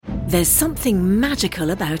There's something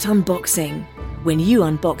magical about unboxing. When you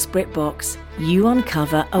unbox BritBox, you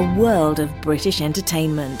uncover a world of British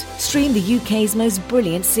entertainment. Stream the UK's most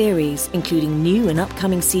brilliant series, including new and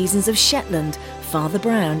upcoming seasons of Shetland, Father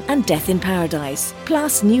Brown and Death in Paradise.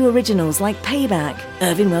 Plus new originals like Payback,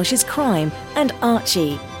 Irving Welsh's Crime and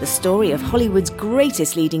Archie, the story of Hollywood's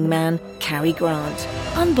greatest leading man, Cary Grant.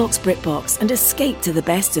 Unbox BritBox and escape to the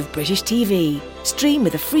best of British TV. Stream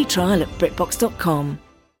with a free trial at BritBox.com.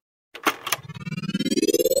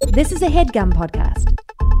 This is a HeadGum podcast.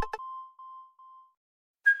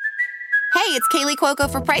 Hey, it's Kaylee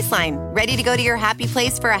Cuoco for Priceline. Ready to go to your happy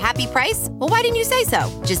place for a happy price? Well, why didn't you say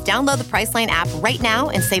so? Just download the Priceline app right now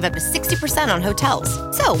and save up to 60% on hotels.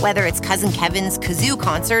 So whether it's Cousin Kevin's Kazoo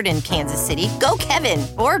Concert in Kansas City, go Kevin,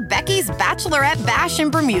 or Becky's Bachelorette Bash in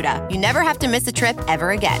Bermuda, you never have to miss a trip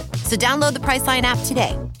ever again. So download the Priceline app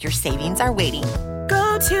today. Your savings are waiting.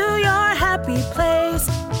 Go to your happy place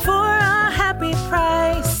for a happy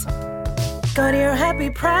price. Go to your happy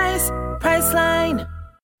price, Priceline.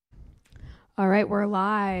 All right, we're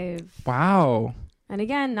live. Wow. And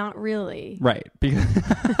again, not really. Right. Because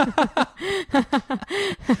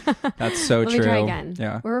that's so Let true. me try again.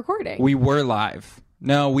 Yeah. We're recording. We were live.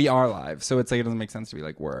 No, we are live. So it's like it doesn't make sense to be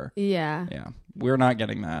like we're. Yeah. Yeah. We're not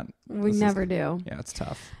getting that. We never do. Yeah, it's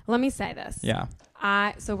tough. Let me say this. Yeah.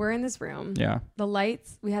 So we're in this room. Yeah. The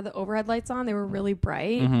lights, we had the overhead lights on. They were really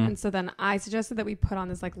bright. Mm-hmm. And so then I suggested that we put on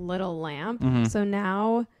this like little lamp. Mm-hmm. So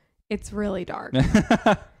now it's really dark.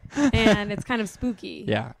 And it's kind of spooky.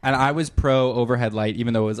 Yeah. And I was pro overhead light,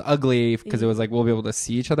 even though it was ugly, because it was like we'll be able to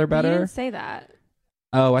see each other better. You didn't say that.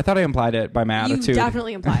 Oh, I thought I implied it by my attitude. You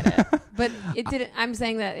definitely implied it. But it didn't. I'm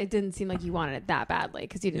saying that it didn't seem like you wanted it that badly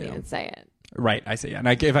because you didn't even say it. Right, I see. And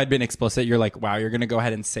if I'd been explicit, you're like, wow, you're going to go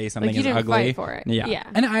ahead and say something Like you is didn't ugly. fight for it. Yeah.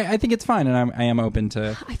 And I think it's fine, and I am open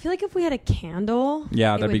to. I feel like if we had a candle,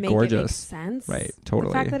 yeah, it that'd would be make gorgeous. It make sense. Right,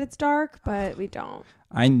 totally. The fact that it's dark, but we don't.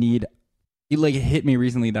 It hit me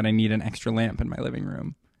recently that I need an extra lamp in my living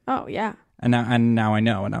room. Oh yeah. And now I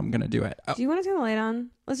know, and I'm gonna do it. Oh. Do you want to turn the light on?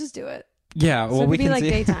 Let's just do it. Yeah, well, so we can can like see.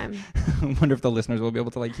 Daytime. I wonder if the listeners will be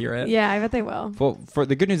able to hear it. Yeah, I bet they will. Well, for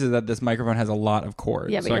the good news is that this microphone has a lot of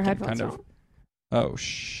cords. Yeah, but so your I can headphones kind of. don't. Oh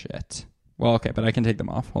shit. Well, okay, but I can take them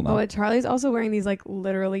off. Hold on. Oh, and Charlie's also wearing these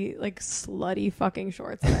literally slutty fucking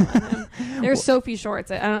shorts. They're Sophie shorts.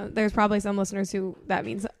 There's probably some listeners who that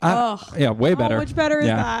means. Yeah, way better. How much better is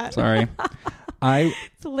that? Sorry.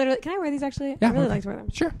 It's literally. Can I wear these actually? Yeah, I really like to wear them.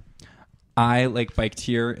 Sure. I biked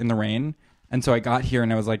here in the rain, and so I got here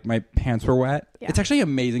and I was like, my pants were wet. Yeah. It's actually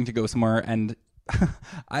amazing to go somewhere and.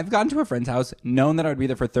 I've gotten to a friend's house, known that I would be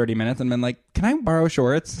there for 30 minutes, and been like, "Can I borrow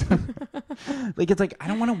shorts?" It's like I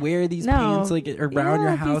don't want to wear these pants around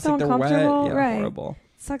your house, so they're wet. Yeah, right. horrible.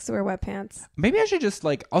 Sucks to wear wet pants. Maybe I should just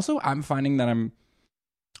also I'm finding that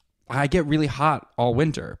I get really hot all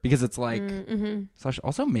winter because it's slash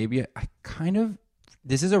also maybe I kind of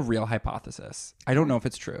this is a real hypothesis. I don't know if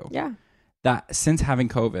it's true. Yeah. That since having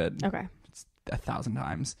COVID, okay, 1,000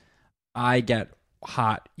 times, I get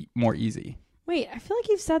hot more easy. Wait, I feel like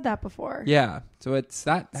you've said that before. Yeah, so it's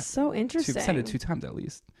that. So interesting. You've said it 2 times at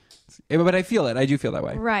least. But I feel it. I do feel that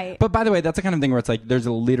way. Right. But by the way, that's the kind of thing where it's there's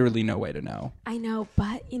literally no way to know. I know,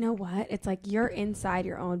 but you know what? It's you're inside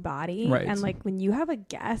your own body. Right. And when you have a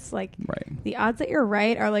guess, right. the odds that you're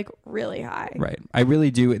right are really high. Right. I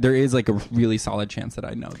really do. There is a really solid chance that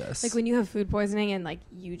I know this. When you have food poisoning and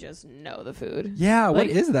you just know the food. Yeah. What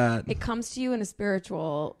is that? It comes to you in a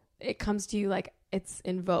spiritual, it comes to you it's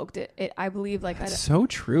invoked. I believe That's so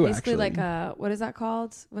true. Basically actually. what is that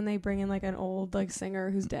called when they bring in an old singer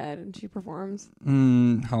who's dead and she performs?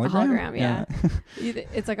 Hologram. A hologram, yeah.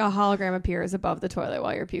 It's a hologram appears above the toilet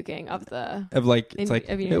while you're puking of the it was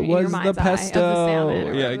the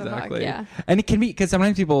pesto. The yeah, exactly. Yeah. And it can be because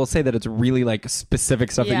sometimes people will say that it's really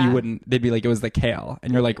specific stuff that you wouldn't. They'd be like, it was the kale,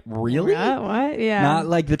 and you're like, really? What? Yeah.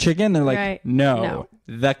 Not the chicken. They're like, right. no,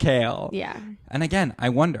 the kale. Yeah. And again, I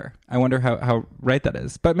wonder how right that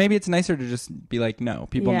is. But maybe it's nicer to just be like, no,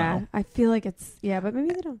 people know. I feel like it's, but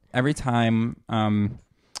maybe they don't. Every time I'm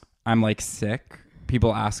sick,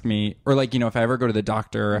 people ask me, or if I ever go to the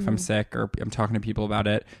doctor, if I'm sick or I'm talking to people about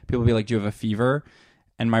it, people will be like, do you have a fever?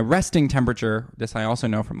 And my resting temperature, this I also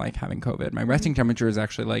know from having COVID, my resting temperature is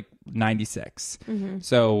actually 96.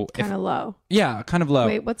 So kind of low. Yeah, kind of low.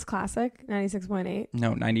 Wait, what's classic? 96.8?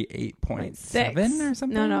 No, 98.7 or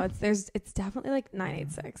something? No, it's definitely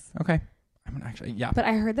 986. Okay. I'm actually, yeah. But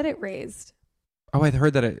I heard that it raised. Oh, I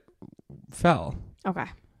heard that it fell. Okay.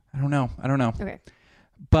 I don't know. Okay.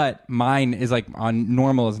 But mine is on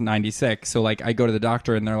normal is 96. So I go to the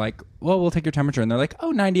doctor and they're like, well, we'll take your temperature. And they're like,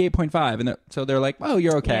 oh, 98.5. And so they're like, oh,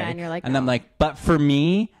 you're okay. Yeah, and you're like, and no. I'm like, but for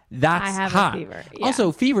me, That's I have hot. a fever. Yeah.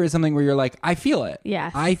 Also, fever is something where you're like, I feel it.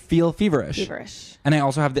 Yes. I feel feverish. Feverish. And I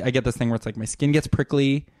also I get this thing where it's like my skin gets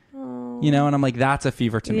prickly, you know, and I'm like, that's a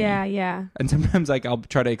fever to me. Yeah. And sometimes like I'll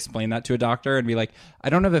try to explain that to a doctor and be like, I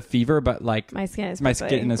don't have a fever, but like My skin is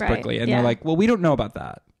prickly. Right. And Yeah. they're like, well, we don't know about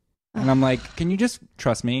that. And I'm like, can you just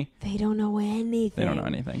trust me? They don't know anything. They don't know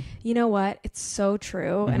anything. You know what? It's so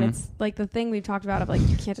true. And it's like the thing we've talked about of like,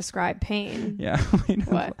 you can't describe pain. Yeah.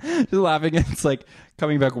 What? Just laughing. It's like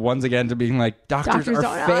coming back once again to being like, doctors Doctors are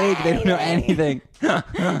don't know fake. They don't know anything.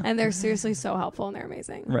 And they're seriously so helpful and they're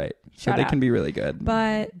amazing. Right. So Shout they out. can be really good.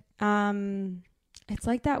 But it's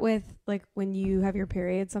like that with like when you have your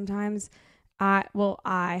period sometimes. I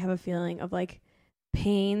have a feeling of like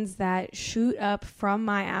pains that shoot up from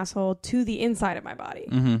my asshole to the inside of my body.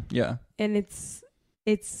 Yeah. And it's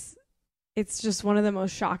just one of the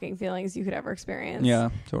most shocking feelings you could ever experience. Yeah.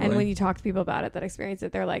 Totally. And when you talk to people about it that experience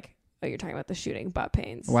it, they're like, oh, you're talking about the shooting butt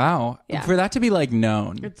pains. Wow. Yeah. For that to be like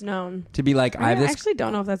known. It's known. To be like, I have I this actually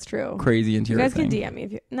don't know if that's true. crazy You interior guys thing. can DM me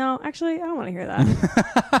if you. No, actually, I don't want to hear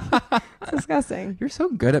that. It's disgusting. You're so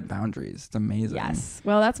good at boundaries. It's amazing. Yes.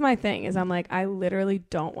 Well, that's my thing. Is I'm like, I literally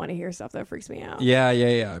don't want to hear stuff that freaks me out. Yeah.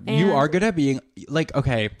 You And- are good at being like,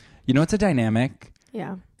 okay, you know, it's a dynamic.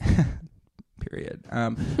 Yeah. Period.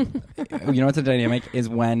 You know, what's a dynamic is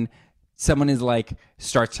when someone is like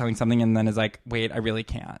starts telling something and then is like, wait, I really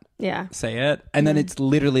can't Yeah. say it, and then it's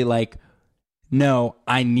literally like, no,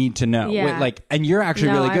 I need to know. Yeah. Wait, like, and you're actually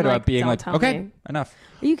No, really I'm good like, about being don't like, tell okay, me. enough.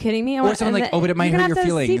 Are you kidding me? Or someone like, oh, but it might hurt your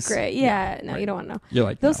feelings. Secret. Yeah. No, Right. you don't want to know. You're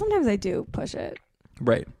like, Though no. sometimes I do push it.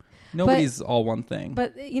 Right. Nobody's all one thing.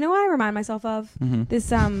 But you know what I remind myself of? Mm-hmm.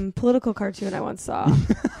 This political cartoon I once saw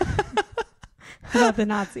about the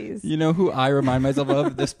Nazis. You know who I remind myself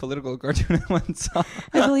of? This political cartoon I once saw.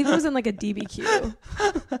 I believe it was in like a DBQ.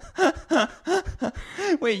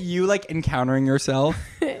 Wait, you like encountering yourself?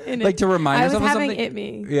 And Like to remind I was yourself of having something? it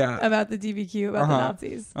me Yeah. about the DBQ, about the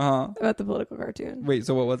Nazis, Uh-huh. about the political cartoon. Wait,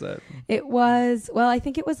 so what was it? It was, well, I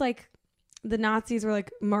think it was like the Nazis were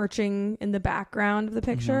like marching in the background of the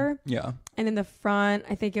picture. Yeah. And in the front,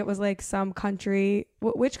 I think it was like some country.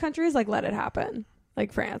 Which country is like, let it happen?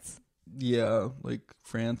 Like France. Yeah, like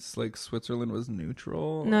France, like Switzerland was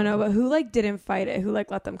neutral. No, but who like didn't fight it? Who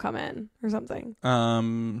like let them come in or something?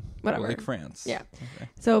 Whatever. Whatever. Like France. Yeah. Okay.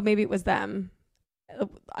 So maybe it was them.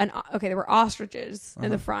 Okay, there were ostriches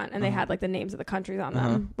in the front and they had like the names of the countries on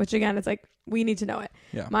them, which again, it's like, we need to know it.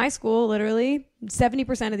 Yeah. My school, literally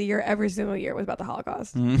 70% of the year, every single year was about the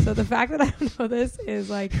Holocaust. So the fact that I don't know this is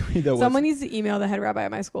like, That was- someone needs to email the head rabbi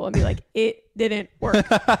at my school and be like, it didn't work.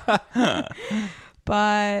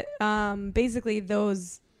 But basically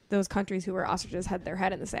those countries who were ostriches had their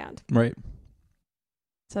head in the sand. Right.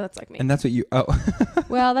 So that's like me. And that's what you. Oh.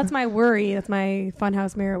 Well, that's my worry. That's my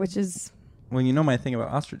funhouse mirror, which is Well, you know my thing about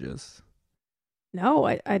ostriches. no,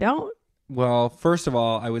 I don't. Well, first of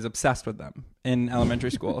all, I was obsessed with them in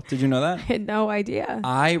elementary school. Did you know I that? had no idea.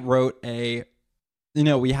 I wrote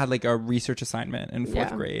we had like a research assignment in fourth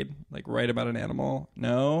Yeah. grade, like write about an animal.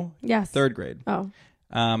 No, Yes. third grade. Oh.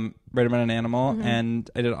 Write about an animal, Mm-hmm. and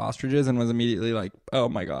I did ostriches and was immediately like, oh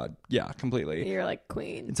my god, yeah, completely. You're like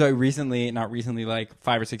queen. And so I not recently, like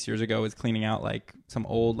 5 or 6 years ago, was cleaning out like some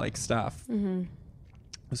old like stuff,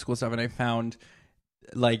 school stuff, and I found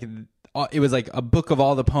like it was like a book of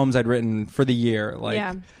all the poems I'd written for the year, like,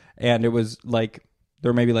 Yeah. and it was like there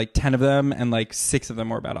were maybe like 10 of them, and like 6 of them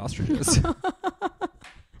were about ostriches.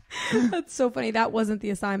 That's so funny. That wasn't the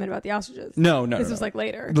assignment about the ostriches. No, This no. was like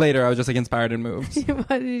later. Later, I was just like inspired and moved. What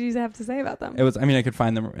did you have to say about them? It was. I mean, I could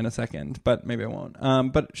find them in a second, but maybe I won't.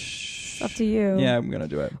 But Up to you. Yeah, I'm gonna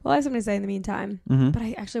do it. Well, I have something to say in the meantime, Mm-hmm. but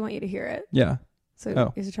I actually want you to hear it. Yeah. So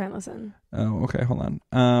Oh. you should try and listen. Oh, okay. Hold on.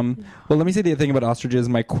 Well, let me say the thing about ostriches.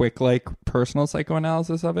 My quick, like, personal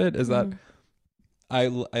psychoanalysis of it is that I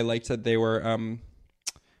liked that they were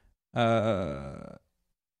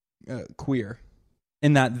queer,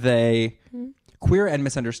 in that they queer and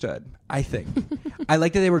misunderstood. I think I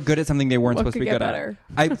liked that they were good at something they weren't What supposed to could be get good better?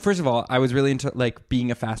 at. First of all, I was really into like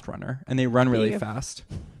being a fast runner, and they run really Being a- fast.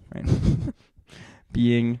 Right.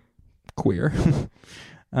 Being queer.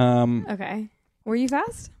 Okay. Were you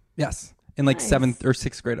fast? Yes. In like Nice. 7th or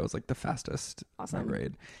 6th grade, I was like the fastest Awesome. in my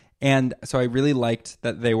grade. And so I really liked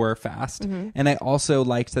that they were fast. And I also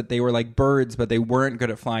liked that they were like birds, but they weren't good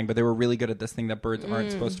at flying, but they were really good at this thing that birds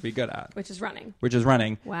aren't supposed to be good at, Which is running. which is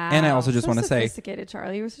running. Wow. And I also just So want to say, sophisticated,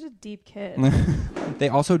 Charlie. You were such a deep kid. they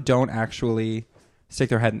also don't actually stick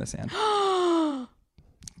their head in the sand.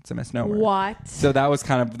 It's a misnomer. What? So that was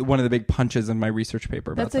kind of one of the big punches in my research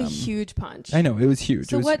paper about That's a them. huge punch. I know, it was huge.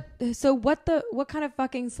 So It was, what kind of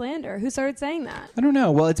fucking slander? Who started saying that? I don't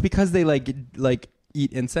know. Well, it's because they like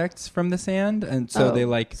eat insects from the sand, and so they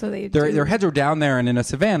like so they their heads are down there, and in a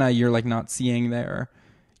savanna you're like not seeing their,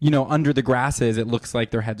 under the grasses it looks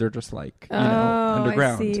like their heads are just like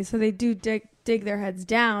underground. I see. So they do dig their heads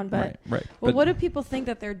down, but right. Well, but what do people think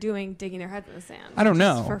that they're doing, digging their heads in the sand? I don't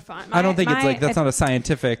know. Just for fun. I don't think it's like that's not a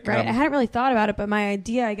scientific. Right. I hadn't really thought about it, but my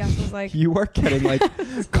idea, I guess, was like you are getting like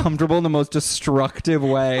comfortable in the most destructive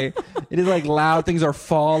way. It is like loud. Things are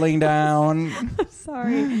falling down.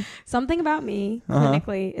 Sorry. Something about me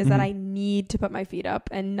clinically is that I need to put my feet up,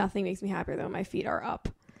 and nothing makes me happier than when my feet are up.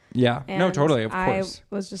 Yeah. And no, totally. Of course.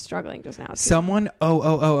 I was just struggling just now. Too. Someone.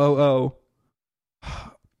 Oh.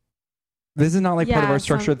 This is not like part of our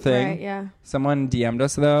structured thing. Right, yeah. Someone DM'd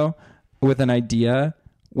us though with an idea,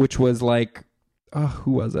 which was like,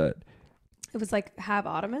 who was it? It was like have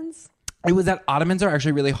ottomans. It was that ottomans are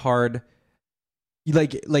actually really hard.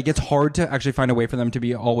 Like it's hard to actually find a way for them to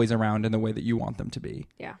be always around in the way that you want them to be.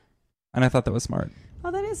 Yeah. And I thought that was smart.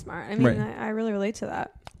 Oh, that is smart. I mean, right. I really relate to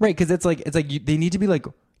that. Right, because it's like they need to be like.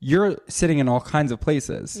 You're sitting in all kinds of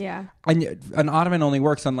places. Yeah. And an ottoman only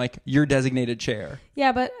works on like your designated chair.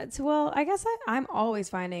 Yeah, but I guess I'm always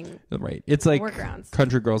finding right. It's like workarounds.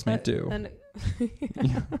 Country Girls Make Do.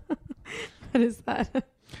 Yeah. What is that?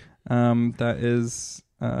 That is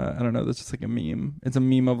I don't know. That's just like a meme. It's a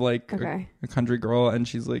meme of like a country girl, and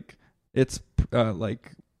she's like, it's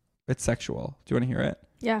sexual. Do you want to hear it?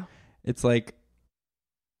 Yeah. It's like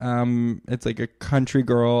a country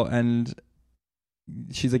girl and.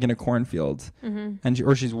 She's like in a cornfield, and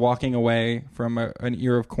she's walking away from an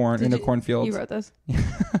ear of corn in a cornfield. You wrote this?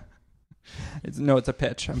 It's a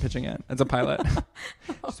pitch. I'm pitching it. It's a pilot.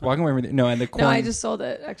 Just walking away from and the corn. No, I just sold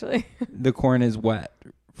it actually. The corn is wet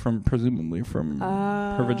presumably from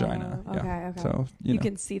her vagina. Okay. So you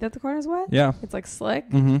can see that the corn is wet. Yeah, it's like slick.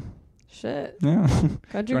 Shit. Yeah.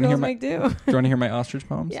 Country girls make do. Do you want to hear my ostrich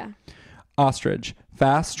poems? Yeah. Ostrich.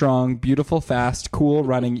 Fast, strong, beautiful, fast, cool,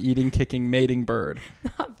 running, eating, kicking, mating bird.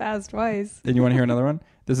 Not fast twice. And you want to hear another one?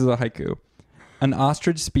 This is a haiku. An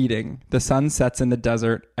ostrich speeding. The sun sets in the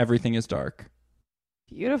desert. Everything is dark.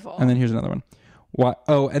 Beautiful. And then here's another one. What?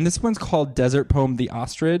 Oh, and this one's called Desert Poem The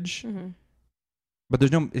Ostrich. But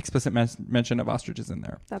there's no explicit mention of ostriches in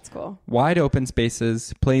there. That's cool. Wide open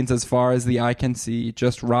spaces, plains as far as the eye can see,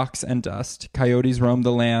 just rocks and dust. Coyotes roam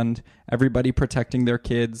the land, everybody protecting their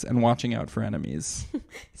kids and watching out for enemies.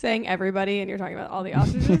 Saying everybody, and you're talking about all the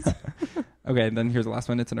ostriches? Okay, and then here's the last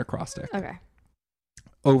one. It's an acrostic. Okay.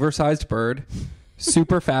 Oversized bird,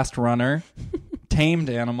 super fast runner, tamed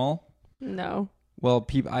animal. No. Well,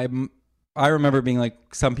 I remember being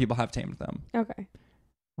like, some people have tamed them. Okay.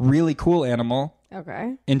 Really cool animal.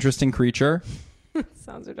 Okay. Interesting creature.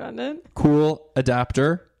 Sounds redundant. Cool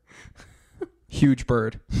adapter. Huge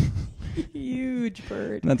bird. Huge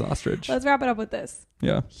bird. And that's ostrich. Let's wrap it up with this.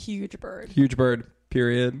 Yeah. Huge bird. Huge bird.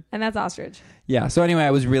 Period. And that's ostrich. Yeah. So anyway,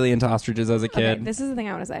 I was really into ostriches as a kid. Okay, this is the thing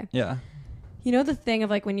I want to say. Yeah. You know the thing of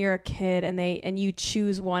like when you're a kid and you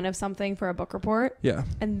choose one of something for a book report? Yeah.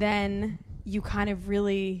 And then you kind of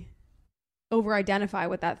really over-identify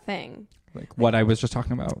with that thing. Like what I was just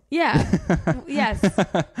talking about. Yeah. Yes.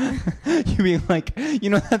 You mean like,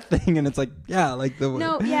 that thing and it's like, yeah, like the...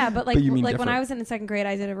 No, yeah, but like, but when I was in the second grade,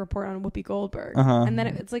 I did a report on Whoopi Goldberg. And then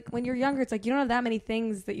it's like when you're younger, it's like you don't have that many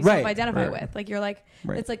things that you self-identify with. Like you're like,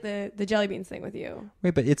 it's like the jelly beans thing with you.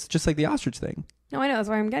 Wait, but it's just like the ostrich thing. No, I know. That's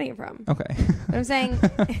where I'm getting it from. Okay. But I'm saying...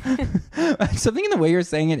 Something in the way you're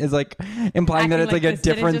saying it is like implying that it's like a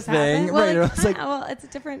different thing. Well, right. It's a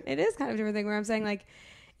different... It is kind of a different thing where I'm saying like,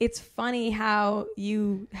 it's funny how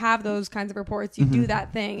you have those kinds of reports, you do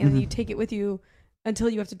that thing, and then you take it with you until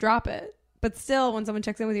you have to drop it. But still, when someone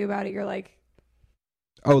checks in with you about it, you're like...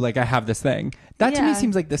 Oh, like I have this thing. That to me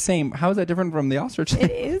seems like the same. How is that different from the ostrich thing?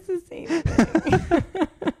 It is the same thing.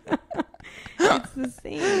 It's the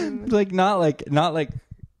same. Like, not like...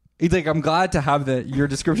 It's like, I'm glad to have your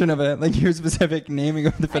description of it, like your specific naming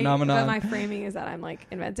of the phenomenon. But my framing is that I'm like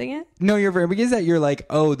inventing it. No, your framing is that you're like,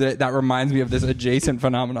 oh, that reminds me of this adjacent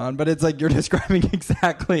phenomenon, but it's like you're describing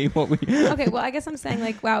exactly what we... Okay, well, I guess I'm saying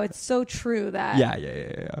like, wow, it's so true that...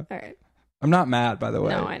 Yeah. All right. I'm not mad, by the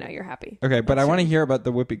way. No, I know, you're happy. Okay, but I want to hear about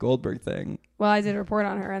the Whoopi Goldberg thing. Well, I did a report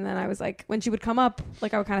on her, and then I was like, when she would come up,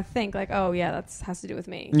 like I would kind of think like, oh yeah, that has to do with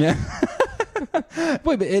me. Yeah.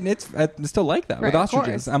 Wait, but it's still like that with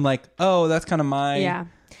ostriches. I'm like, oh, that's kind of my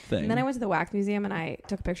thing. And then I went to the wax museum and I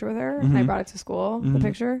took a picture with her and I brought it to school, the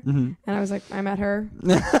picture, and I was like, I met her.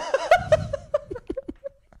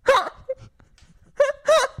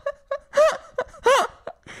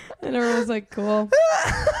 And everyone was like, cool.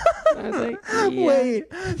 And I was like, yeah. Wait,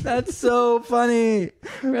 that's so funny.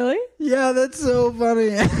 Really? Yeah, that's so funny.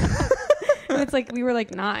 And it's like we were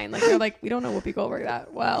like 9. Like they're like, we don't know Whoopi Goldberg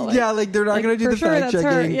that well. Like, yeah, like they're not like, gonna do for the sure fact that's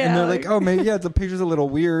her. checking, Yeah, and they're like- like, oh, maybe the picture's a little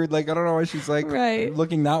weird. Like I don't know why she's like Right.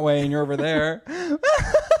 looking that way and you're over there.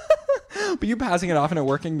 But you passing it off and it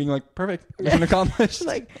working, being like, perfect, mission accomplished.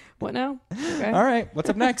 like, what now? Okay. All right, what's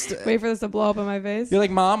up next? Wait for this to blow up on my face. You're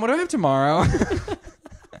like, Mom, what do I have tomorrow?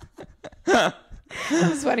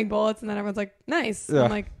 I'm sweating bullets, and then everyone's like, nice. Yeah. I'm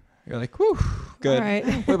like, You're like, whew, good. All right.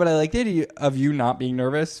 Wait, but I like the idea of you not being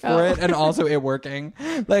nervous for Oh. it and also it working.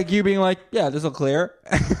 Like you being like, yeah, this will clear.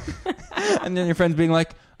 And then your friends being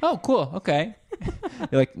like, oh, cool, okay.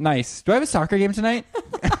 You're like, nice. Do I have a soccer game tonight?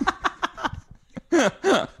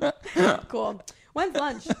 cool. When's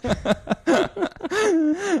lunch?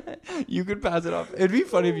 You could pass it off. It'd be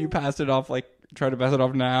funny if you passed it off, like, try to pass it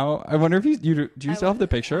off now. I wonder if you do you still have the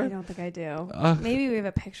picture? I don't think I do. Ugh. Maybe we have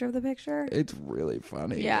a picture of the picture. It's really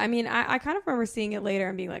funny. Yeah, I mean, I kind of remember seeing it later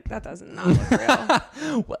and being like, that does not look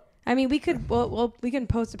real. I mean, we can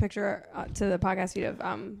post a picture to the podcast feed of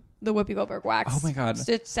the Whoopi Goldberg wax. Oh my God.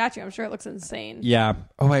 Statue. I'm sure it looks insane. Yeah.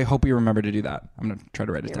 Oh, I hope you remember to do that. I'm gonna try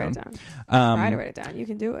to write it You down. write it down. Try to write it down. You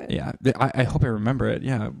can do it. Yeah. I hope I remember it.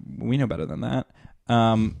 Yeah. We know better than that.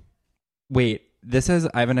 Wait.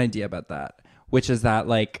 I have an idea about that, which is that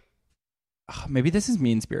like maybe this is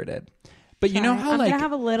mean spirited, but you know how I'm like gonna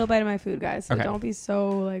have a little bite of my food, guys. So Okay. don't be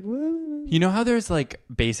so like. Woo. you know how there's like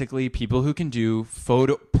basically people who can do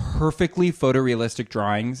perfectly photorealistic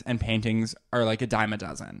drawings and paintings are like a dime a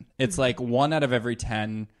dozen. It's like 1 out of every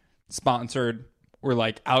 10 sponsored or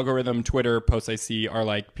like algorithm Twitter posts I see are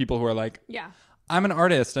like people who are like, Yeah. I'm an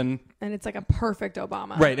artist and And it's like a perfect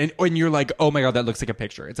Obama. right. And you're like, oh my God, that looks like a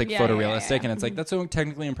picture. It's like Yeah, photorealistic yeah, yeah. and it's like, that's so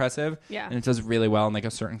technically impressive. Yeah. And it does really well in like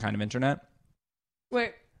a certain kind of internet.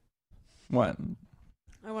 Wait, What?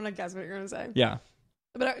 I want to guess what you're gonna say, Yeah.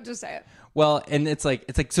 but just say it. Well, and it's like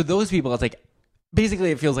so those people, it's like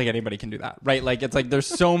basically it feels like anybody can do that, right? Like it's like there's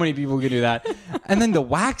so many people who can do that, and then the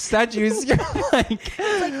wax statues, you're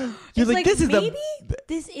like this is maybe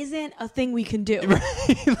this isn't a thing we can do. right?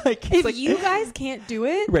 Like it's If like, you guys can't do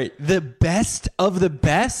it, right, the best of the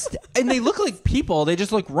best, and they look like people, they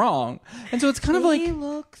just look wrong, and so it's kind of like they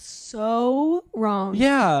look so wrong.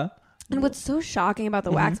 yeah, And what's so shocking about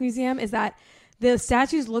the Wax Museum is that the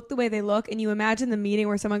statues look the way they look, and you imagine the meeting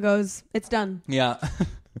where someone goes, "It's done." yeah.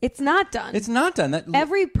 It's not done. It's not done. That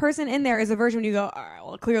Every person in there is a version when you go, all right,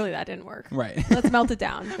 well, clearly that didn't work. right. Let's melt it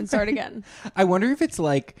down and start again. I wonder if it's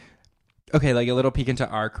like, okay, like a little peek into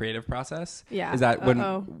our creative process. Yeah. Is that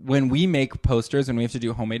Uh-oh. when we make posters, when we have to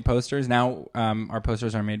do homemade posters, now our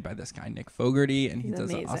posters are made by this guy, Nick Fogarty, and he He's does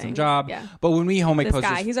an amazing. awesome job. Yeah. But when we homemake This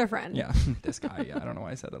posters. guy, he's our friend. yeah, this guy. Yeah, I don't know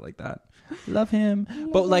why I said it like that. Love him.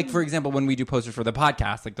 But like, for example, when we do posters for the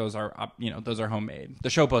podcast, like those are, those are homemade. The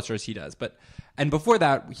show posters he does. And before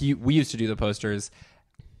that, we used to do the posters.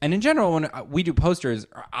 And in general, when we do posters,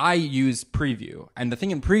 I use preview. And the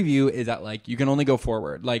thing in preview is that like you can only go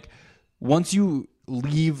forward. Like once you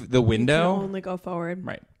leave the You window, can only go forward.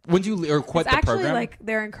 right? Once you or quit It's the actually program, like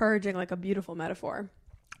they're encouraging like a beautiful metaphor.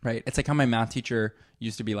 right? It's like how my math teacher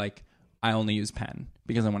used to be like, I only use pen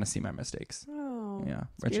because I want to see my mistakes. Oh, Yeah,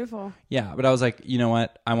 it's beautiful. Yeah, but I was like, you know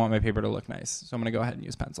what? I want my paper to look nice, so I'm gonna go ahead and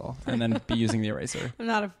use pencil and then be using the eraser. I'm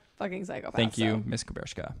not a fucking psychopath. Thank you, so. Miss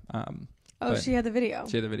Kabershka. Oh, but she had the video.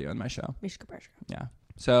 she had the video in my show. Mishka Bershka. Yeah.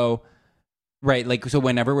 So, right, like, so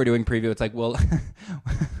whenever we're doing preview, it's like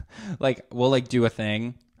we'll like do a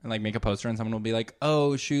thing and like make a poster, and someone will be like,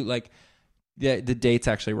 oh shoot, like the date's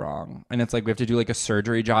actually wrong, and it's like we have to do like a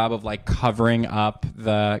surgery job of like covering up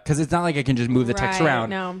because it's not like I can just move the text Right, around.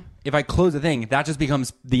 No. If I close the thing, that just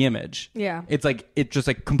becomes the image. Yeah. It's like it just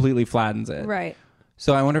like completely flattens it. Right.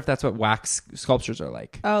 So I wonder if that's what wax sculptures are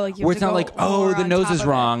like. Oh, like you have where it's to not go like, oh, more the on nose top is of it.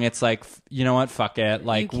 wrong. It's like, you know what? Fuck it.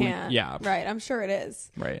 Like, you can't. yeah. Right. I'm sure it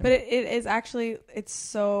is. Right. But it is actually, it's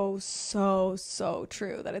so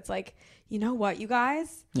true that it's like, you know what, you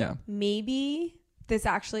guys? Yeah. Maybe this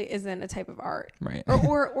actually isn't a type of art. Right.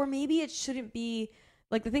 Or maybe it shouldn't be.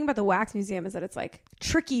 Like the thing about the Wax Museum is that it's like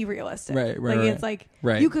tricky realistic. Right, Like right. it's like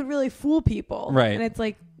Right. you could really fool people. Right. And it's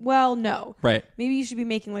like, well, no. Right. Maybe you should be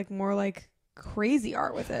making like more like crazy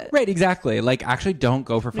art with it. Right. Exactly. Like, actually don't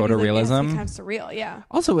go for Maybe, like, it has to be photorealism. kind of surreal, yeah.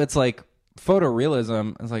 Also, it's like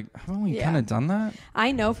photorealism is like, haven't we Yeah. kind of done that?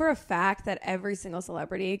 I know for a fact that every single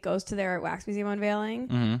celebrity goes to their Wax Museum unveiling,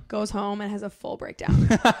 Mm-hmm. goes home and has a full breakdown.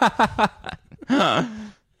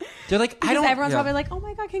 They're like, I Because don't. everyone's yeah. probably like, "Oh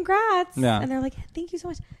my god, congrats!" Yeah. And they're like, "Thank you so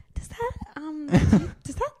much." Does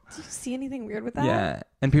that do you see anything weird with that? Yeah.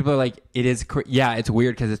 And people are like, it is. Yeah, it's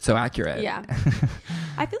weird because it's so accurate. Yeah.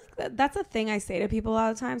 I feel like that's a thing I say to people a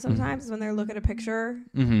lot of times. Sometimes when they look at a picture,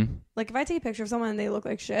 Mm-hmm. like if I take a picture of someone and they look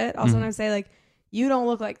like shit, I'll sometimes say like, "You don't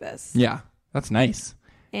look like this." Yeah. That's nice.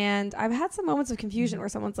 And I've had some moments of confusion where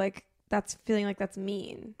someone's like, that's feeling like that's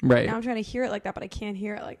mean. Right. Now I'm trying to hear it like that, but I can't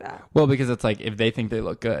hear it like that. Well, because it's like if they think they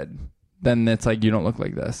look good, then it's like you don't look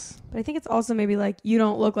like this. But I think it's also maybe like you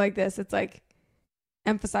don't look like this. It's like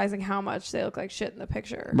emphasizing how much they look like shit in the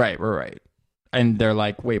picture. Right. And they're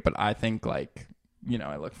like, wait, but I think like, you know,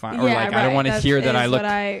 I look fine. Or Yeah, like, I don't want to hear that I look.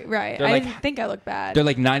 Right. They're I like- didn't think I look bad. They're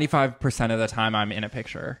like 95% of the time I'm in a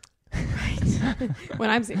picture. When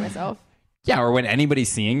I'm seeing myself. Yeah, or when anybody's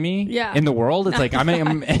seeing me in the world, it's like I'm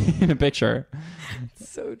in a picture.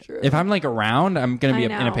 So true. If I'm like around, I'm going to be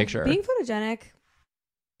in a picture. Being photogenic,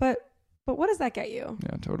 but what does that get you?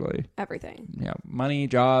 Yeah, totally. Everything. Yeah, money,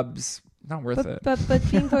 jobs, not worth it. But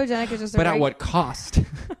being photogenic is just But at what cost?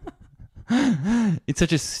 It's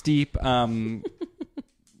such a steep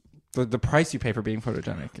the price you pay for being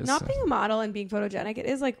photogenic is not being a model and being photogenic. It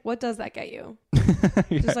is like, what does that get you?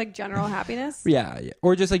 Yeah. Just like general happiness. Yeah.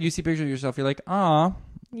 Or just like you see pictures of yourself, you're like, ah.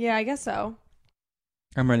 Yeah, I guess so.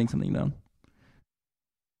 I'm writing something down.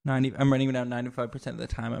 I'm writing it down 95% of the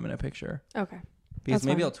time I'm in a picture. Okay. Because That's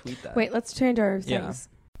maybe fine. I'll tweet that. Wait, let's change our things.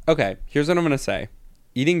 Yeah. Okay, here's what I'm going to say.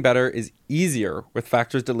 Eating better is easier with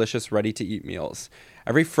Factor's delicious ready-to-eat meals.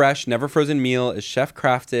 Every fresh, never-frozen meal is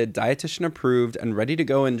chef-crafted, dietitian-approved, and ready to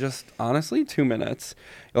go in just, honestly, 2 minutes.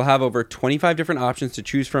 You'll have over 25 different options to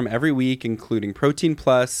choose from every week, including Protein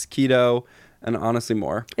Plus, Keto, and honestly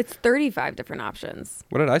more. It's 35 different options.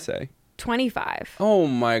 What did I say? 25. Oh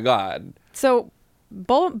my God. So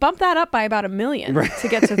bump that up by about 1 million to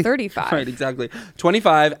get to 35. Right, exactly.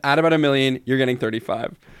 25, add about 1 million, you're getting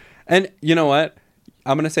 35. And you know what?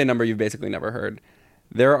 I'm going to say a number you've basically never heard.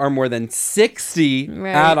 There are more than 60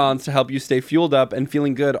 add-ons to help you stay fueled up and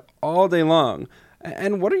feeling good all day long.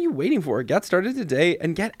 And what are you waiting for? Get started today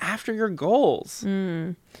and get after your goals.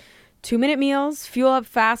 2-minute meals, fuel up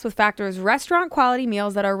fast with Factor's restaurant quality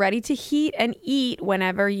meals that are ready to heat and eat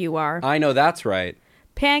whenever you are. I know that's right.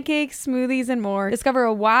 Pancakes, smoothies, and more. Discover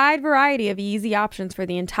a wide variety of easy options for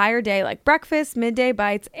the entire day, like breakfast, midday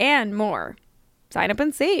bites, and more. Sign up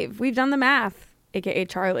and save. We've done the math, aka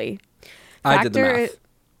Charlie. I did the math.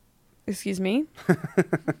 Excuse me.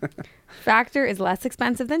 Factor is less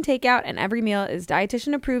expensive than takeout, and every meal is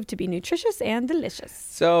dietitian approved to be nutritious and delicious.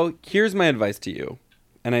 So here's my advice to you,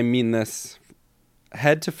 and I mean this.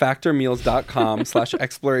 Head to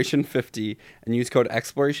factormeals.com/exploration50 and use code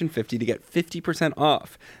exploration50 to get 50%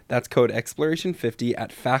 off. That's code exploration50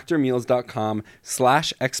 at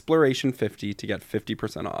factormeals.com/exploration50 to get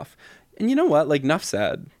 50% off. And you know what? Like Nuff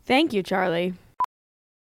said. Thank you, Charlie.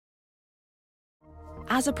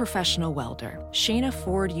 As a professional welder, Shayna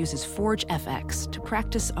Ford uses Forge FX to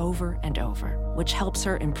practice over and over, which helps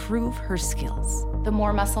her improve her skills. The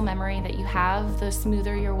more muscle memory that you have, the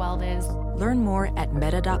smoother your weld is. Learn more at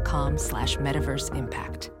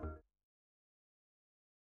meta.com/metaverseimpact.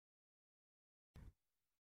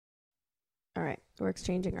 All right, we're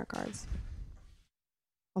exchanging our cards.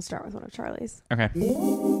 I'll start with one of Charlie's. Okay.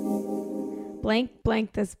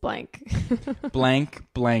 Blank this blank. Blank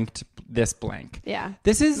blanked this blank. Yeah.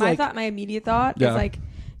 This is my immediate thought Yeah. is like,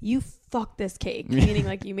 you fucked this cake, meaning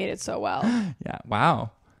like you made it so well. Yeah.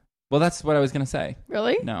 Wow. Well, that's what I was gonna say.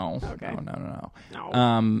 Really? No. Okay. No.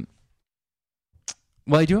 No.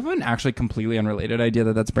 Well, I do have an actually completely unrelated idea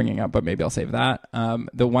that's bringing up, but maybe I'll save that.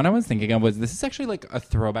 The one I was thinking of was this is actually like a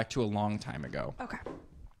throwback to a long time ago. Okay.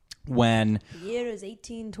 When The year is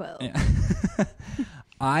 1812. Yeah.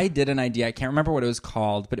 I did an idea. I can't remember what it was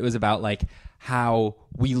called, but it was about like how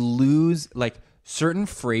we lose like certain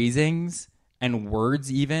phrasings and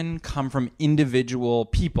words even come from individual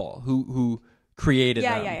people who created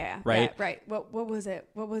them. Yeah. Right? Yeah, right. What was it?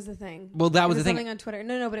 What was the thing? Well, that was the thing. Something on Twitter.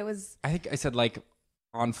 No, but it was... I think I said like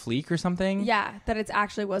on fleek or something. Yeah, that it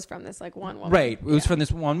actually was from this like one woman. Right. It was from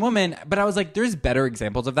this one woman. But I was like, there's better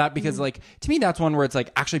examples of that because like to me that's one where it's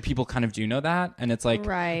like actually people kind of do know that. And it's like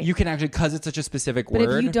Right. you can actually because it's such a specific But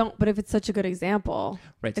word. if you don't, but if it's such a good example,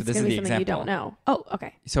 Right, so it's this gonna is be the something you example. don't know. Oh,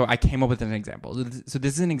 okay. So I came up with an example. So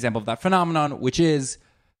this is an example of that phenomenon, which is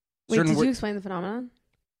Wait, certain did wor- you explain the phenomenon?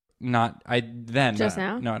 not I then Just but-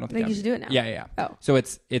 now? No, I don't I think think you should do it now. Yeah. Oh. So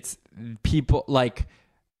it's people like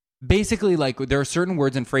basically like there are certain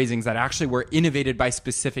words and phrasings that actually were innovated by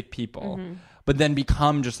specific people, but then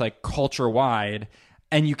become just like culture wide.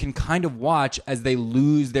 And you can kind of watch as they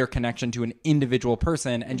lose their connection to an individual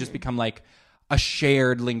person and just become like a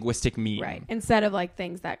shared linguistic meme. Right. Instead of like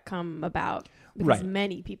things that come about because Right.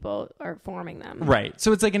 many people are forming them. Right.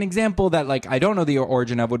 So it's like an example that like I don't know the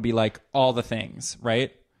origin of would be like all the things,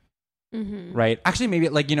 right? Mm-hmm. Right. Actually, maybe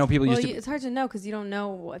like, you know, people Well, used to. it's hard to know because you don't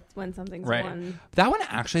know when something's Right. one. That one,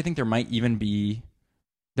 actually, I think there might even be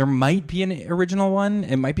There might be an original one.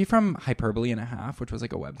 It might be from Hyperbole and a Half, which was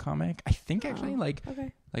like a webcomic. I think actually like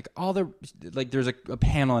all the like there's a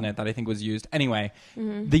panel in it that I think was used. Anyway,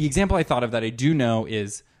 the example I thought of that I do know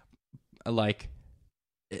is like,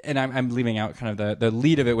 and I'm leaving out kind of the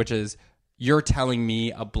lead of it, which is you're telling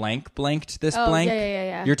me a blank blanked this blank.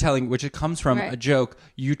 Yeah. You're telling, which it comes from a joke.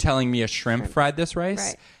 You telling me a shrimp fried this rice.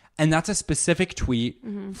 Right. And that's a specific tweet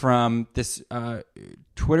from this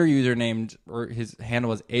Twitter user named, or his handle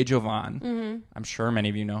was Ajovan. I'm sure many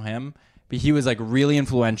of you know him, but he was like really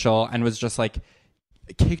influential and was just like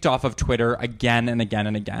kicked off of Twitter again and again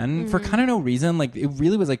and again for kind of no reason. Like it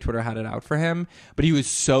really was like Twitter had it out for him, but he was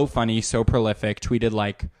so funny, so prolific, tweeted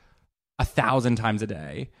like 1,000 times a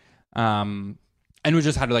day. And we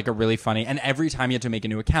just had like a really funny, and every time he had to make a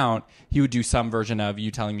new account, he would do some version of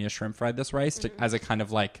you telling me a shrimp fried this rice as a kind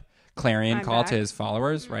of like clarion call to his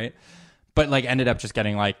followers, right? But like ended up just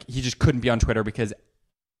getting like, he just couldn't be on Twitter because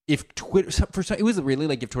if Twitter, it was really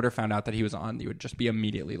like if Twitter found out that he was on, he would just be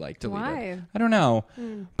immediately like deleted. Why? I don't know.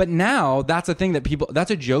 But now that's a thing that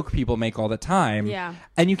that's a joke people make all the time. Yeah.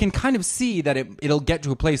 And you can kind of see that it'll get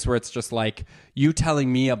to a place where it's just like you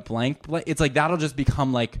telling me a blank, it's like that'll just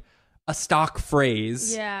become like a stock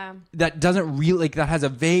phrase that doesn't really like that has a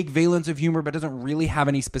vague valence of humor but doesn't really have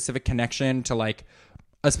any specific connection to like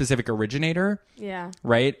a specific originator. Yeah.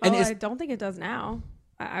 Right? Well, And I don't think it does now.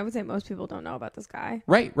 I would say most people don't know about this guy.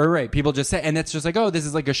 Right. People just say, and it's just like, oh, this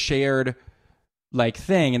is like a shared like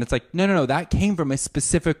thing. And it's like, no, that came from a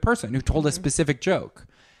specific person who told a specific joke.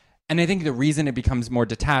 And I think the reason it becomes more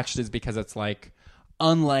detached is because it's like,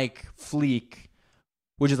 unlike Fleek,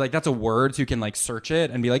 which is like, that's a word, so you can like search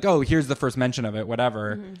it and be like, oh, here's the first mention of it,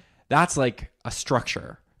 whatever. That's like a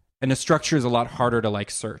structure. And a structure is a lot harder to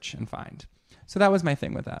like search and find. So that was my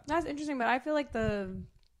thing with that. That's interesting, but I feel like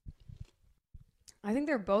I think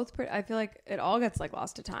they're both I feel like it all gets like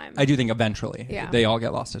lost to time. I do think eventually they all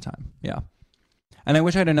get lost to time. Yeah. And I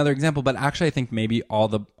wish I had another example, but actually I think maybe all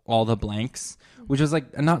the blanks, which is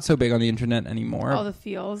like not so big on the internet anymore. All the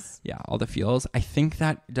feels. Yeah, all the feels. I think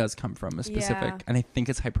that does come from a specific, and I think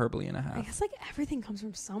it's Hyperbole and a Half. I guess like everything comes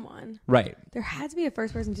from someone. Right. There had to be a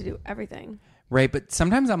first person to do everything. Right, but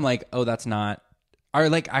sometimes I'm like, oh, that's not. Or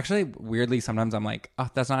like actually weirdly sometimes I'm like, oh,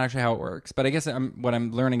 that's not actually how it works. But I guess what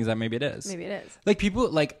I'm learning is that maybe it is. Maybe it is. Like people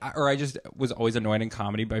like, or I just was always annoyed in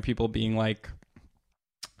comedy by people being like,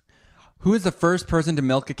 who is the first person to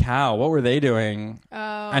milk a cow? What were they doing?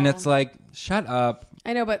 Oh. And it's like, shut up.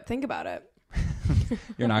 I know, but think about it.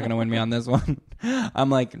 You're not going to win me on this one. I'm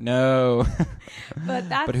like, no.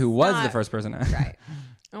 But who was the first person? Right.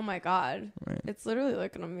 Oh my God. Right. It's literally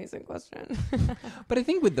like an amazing question. But I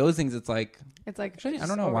think with those things, it's like actually, I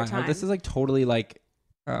don't know why. This is like totally like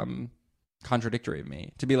contradictory of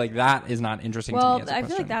me to be like, that is not interesting to me as a question. I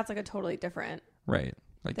feel like that's like a totally different right.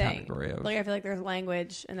 Like thing. Category of like I feel like there's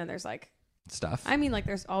language and then there's like stuff. I mean, like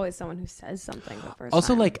there's always someone who says something the first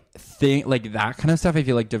also time. like that kind of stuff I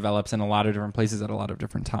feel like develops in a lot of different places at a lot of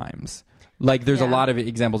different times. Like there's a lot of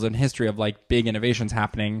examples in history of like big innovations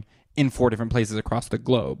happening in 4 different places across the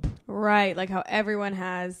globe. Right. Like how everyone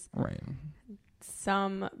has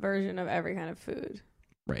some version of every kind of food.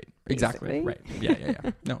 Right. Basically. Exactly. Right.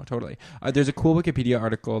 Yeah. No, totally. There's a cool Wikipedia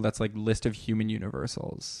article that's like list of human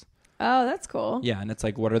universals. Oh, that's cool. Yeah, and it's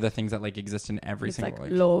like, what are the things that like exist in every single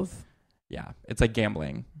like love. Yeah, it's like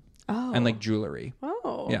gambling. Oh. And like jewelry.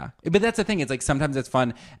 Oh. Yeah, but that's the thing. It's like sometimes it's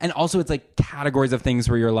fun, and also it's like categories of things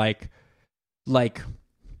where you're like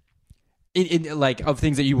of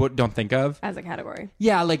things that you don't think of as a category.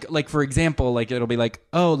 Yeah, like for example, like it'll be like,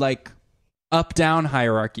 oh, like up down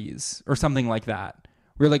hierarchies or something like that.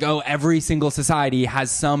 We're like, oh, every single society has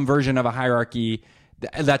some version of a hierarchy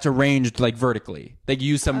that's arranged like vertically. They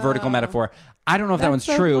use some vertical metaphor. I don't know if that one's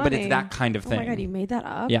so true, funny. but it's that kind of thing. Oh my God, you made that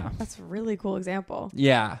up? Yeah. That's a really cool example.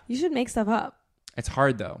 Yeah. You should make stuff up. It's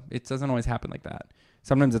hard though. It doesn't always happen like that.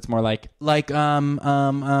 Sometimes it's more like and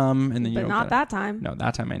then you but don't not get that it. time. No,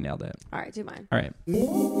 that time I nailed it. All right, do mine. All right.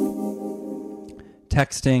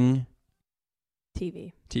 Texting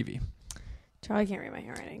TV. Charlie can't read my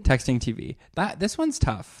handwriting. Texting TV. This one's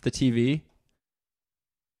tough. The TV.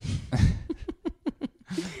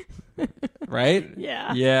 Right?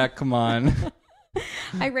 Yeah. Yeah, come on.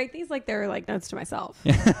 I write these like they're like notes to myself.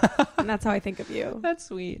 Yeah. And that's how I think of you. That's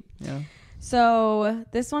sweet. Yeah. So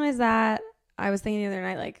this one is that I was thinking the other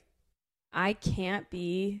night, like, I can't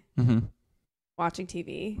be watching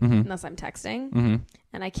TV unless I'm texting,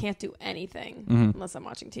 and I can't do anything unless I'm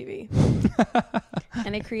watching TV.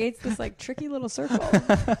 And it creates this like tricky little circle.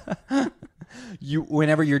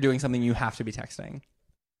 Whenever you're doing something, you have to be texting.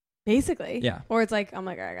 Basically. Yeah. Or it's like, I'm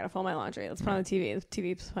like, all right, I gotta fold my laundry. Let's put on the TV. The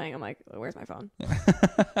TV's playing. I'm like, where's my phone?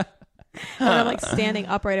 And I'm like standing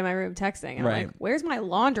upright in my room texting. And I'm like, where's my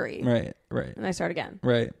laundry? Right. And I start again.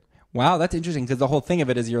 Right. Wow, that's interesting because the whole thing of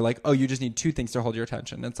it is you're like, oh, you just need 2 things to hold your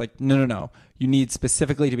attention. It's like, no. You need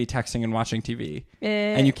specifically to be texting and watching TV.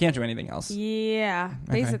 And you can't do anything else. Yeah,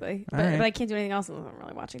 basically. Okay. But I can't do anything else unless I'm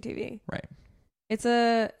really watching TV. Right. It's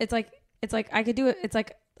like I could do it. It's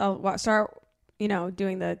like I'll start,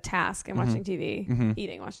 doing the task and watching TV,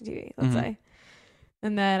 eating, watching TV, let's say.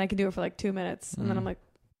 And then I can do it for like 2 minutes. And then I'm like,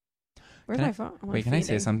 where's my phone? Wait, can I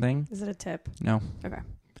say something? Is it a tip? No. Okay.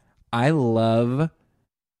 I love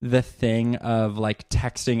the thing of like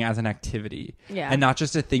texting as an activity. Yeah. And not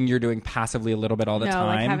just a thing you're doing passively a little bit all the time. No,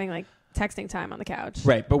 like having like texting time on the couch.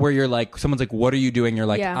 Right. But where you're like, someone's like, what are you doing? You're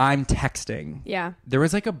like, Yeah. I'm texting. Yeah. There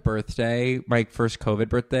was like a birthday, my first COVID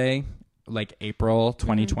birthday, like April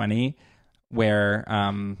 2020, where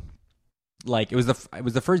like it was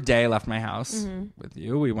the first day I left my house with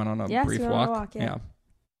you. We went on a brief walk. Yeah.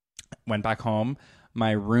 Went back home.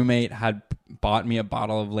 My roommate had bought me a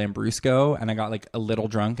bottle of Lambrusco, and I got like a little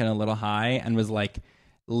drunk and a little high, and was like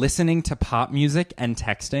listening to pop music and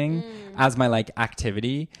texting as my like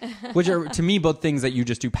activity, which are to me both things that you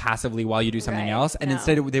just do passively while you do something else. And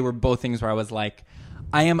instead they were both things where I was like,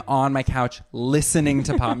 I am on my couch listening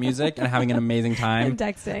to pop music and having an amazing time. And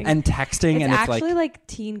texting. And it's actually like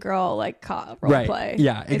teen girl like role play.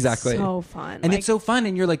 Yeah, exactly. It's so fun. And it's so fun,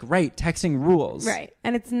 and you're like, right, texting rules. Right.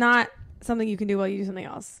 And it's not something you can do while you do something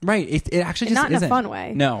else. Right. It actually and just not isn't. in a fun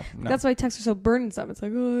way. No. That's why texts are so burdensome. It's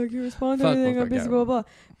like, oh, I can't respond to anything. I'm busy, blah, blah,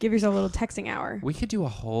 blah. Give yourself a little texting hour. We should do a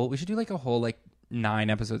whole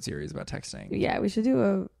 9-episode series about texting. Yeah, we should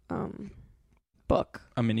do a book.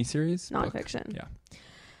 A miniseries? Nonfiction. Yeah.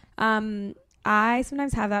 I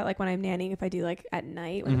sometimes have that like when I'm nannying, if I do like at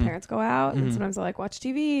night when the parents go out, and sometimes I'll like watch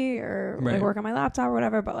TV or like work on my laptop or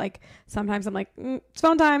whatever. But like sometimes I'm like, it's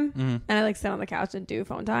phone time. And I like sit on the couch and do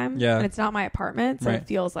phone time. Yeah. And it's not my apartment. So it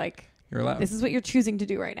feels like you're allowed. This is what you're choosing to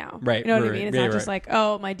do right now. Right. You know what I mean? It's not just like,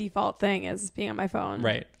 oh, my default thing is being on my phone.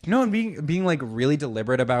 Right. No, and being like really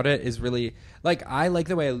deliberate about it is really like, I like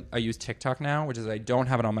the way I use TikTok now, which is I don't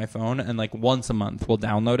have it on my phone, and like once a month we'll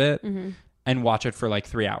download it. And watch it for like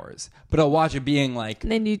 3 hours, but I'll watch it being like.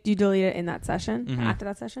 And then you delete it in that session after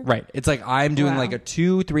that session, right? It's like I'm doing like a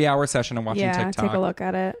 2-3 hour session and watching TikTok. Take a look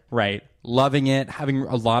at it. Right, loving it, having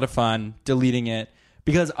a lot of fun, deleting it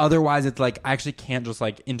because otherwise it's like I actually can't just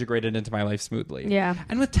like integrate it into my life smoothly. Yeah,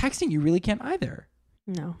 and with texting you really can't either.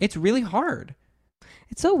 No, it's really hard.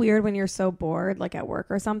 It's so weird when you're so bored, like at work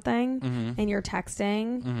or something, and you're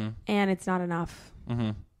texting, and it's not enough.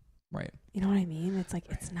 Right. You know what I mean? It's like,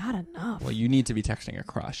 it's not enough. Well, you need to be texting a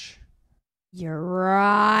crush. You're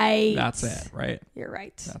right. That's it, right? You're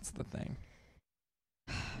right. That's the thing.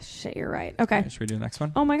 Shit, you're right. Okay. Should we do the next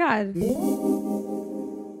one? Oh my God.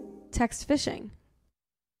 Text phishing.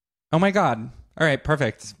 Oh my God. All right,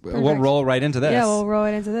 perfect. We'll roll right into this. Yeah, we'll roll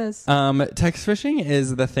right into this. Text phishing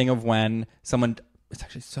is the thing of when someone, it's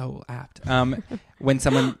actually so apt. When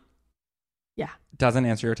someone doesn't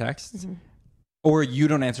answer your text. Or you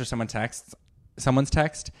don't answer someone's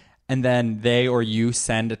text, and then they or you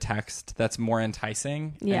send a text that's more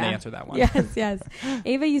enticing, and they answer that one. Yes.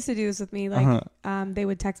 Ava used to do this with me. Like, they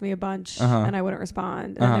would text me a bunch, and I wouldn't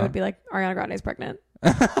respond, and they would be like, "Ariana Grande's pregnant."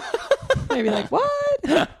 They'd be like,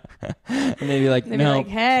 "What?" And they'd be like, "No." Be like,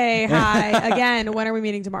 "Hey, hi, again. When are we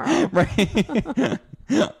meeting tomorrow?" Right.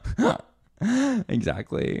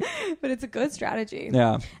 Exactly. But it's a good strategy.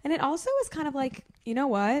 Yeah. And it also is kind of like, you know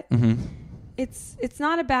what? It's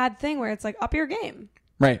not a bad thing where it's like up your game.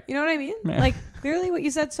 Right. You know what I mean? Yeah. Like clearly what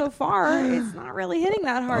you said so far is not really hitting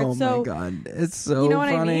that hard. Oh so, my God. It's so you know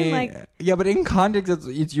funny. What I mean? Like, yeah, but in context,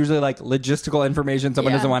 it's usually like logistical information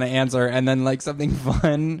someone doesn't want to answer, and then like something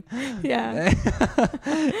fun. Yeah.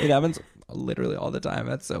 It happens literally all the time.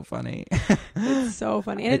 That's so funny. It's so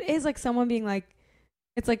funny. And it is like someone being like,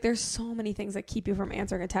 it's like there's so many things that keep you from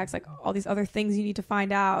answering a text, like all these other things you need to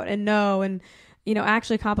find out and know, and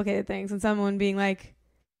actually complicated things. And someone being like,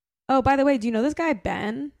 oh, by the way, do you know this guy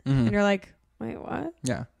Ben? And you're like, wait, what?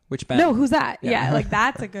 Yeah. Which Ben? No, who's that? Yeah, like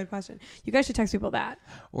that's a good question. You guys should text people that.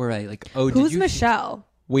 Or like, oh, who's Michelle?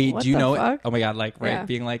 Wait, what do you know fuck? it? Oh my God, like, right, yeah.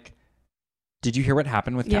 Being like, did you hear what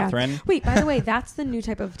happened with Catherine? Wait, by the way, that's the new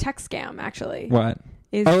type of text scam, actually. What?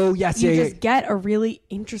 Yes, you just get a really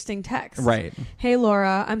interesting text. Right. Hey,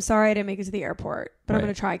 Laura, I'm sorry I didn't make it to the airport, but I'm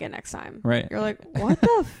going to try again next time. Right. You're like, what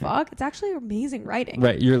the fuck? It's actually amazing writing.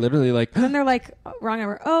 Right. You're literally like... And then they're like, wrong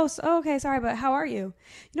number. Oh, okay, sorry, but how are you? You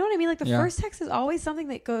know what I mean? Like the first text is always something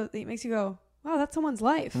that makes you go, wow, that's someone's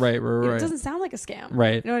life. Right. It doesn't sound like a scam.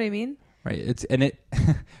 Right. You know what I mean? Right.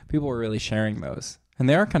 People were really sharing those. And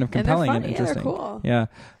they are kind of compelling and, funny. interesting. Yeah, they're cool. Yeah.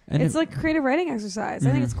 And It's like a creative writing exercise.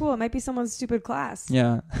 I think it's cool. It might be someone's stupid class.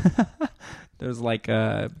 Yeah. There's like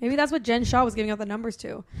Maybe that's what Jen Shaw was giving out the numbers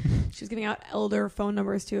to. She was giving out elder phone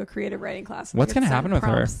numbers to a creative writing class. What's going to happen with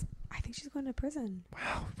her? I think she's going to prison.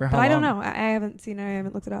 Wow. For how But long? I don't know. I haven't seen her. I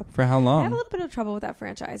haven't looked it up. For how long? I have a little bit of trouble with that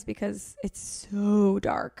franchise because it's so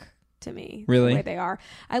dark to me. Really? The way they are.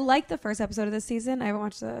 I liked the first episode of this season. I haven't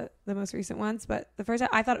watched the most recent ones, but the first,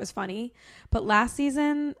 I thought it was funny. But last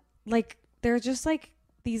season, like, they're just like,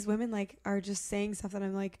 these women like are just saying stuff that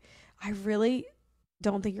I'm like, I really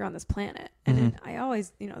don't think you're on this planet. And then I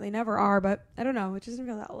always, they never are, but I don't know. It just doesn't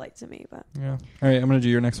feel that light to me, but. Yeah. All right. I'm going to do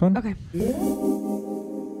your next one. Okay.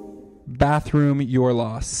 Bathroom, your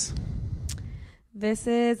loss. This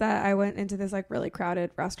is, I went into this like really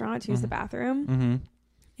crowded restaurant to use the bathroom. Mm-hmm.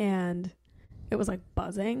 And it was like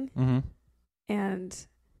buzzing. Mm-hmm. And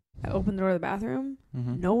I opened the door of the bathroom.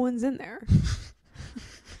 Mm-hmm. No one's in there.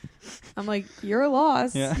 I'm like, you're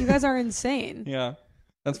lost. Yeah. You guys are insane. Yeah.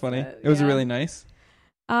 That's funny. It was yeah. really nice.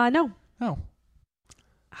 No. Oh.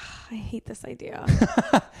 I hate this idea.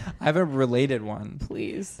 I have a related one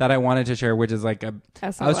Please. that I wanted to share, which is like I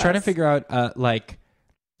was trying to figure out like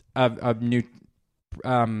a new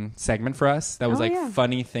segment for us that was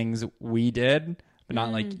funny things we did, but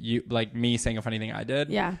not like me saying a funny thing I did.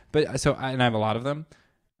 Yeah. But and I have a lot of them.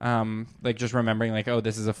 Like just remembering like, oh,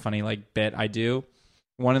 this is a funny like bit I do.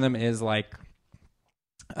 One of them is like,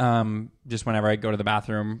 just whenever I go to the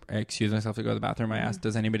bathroom, I excuse myself to go to the bathroom, I ask,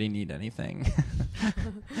 does anybody need anything?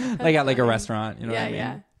 Like at like a restaurant, you know what I mean?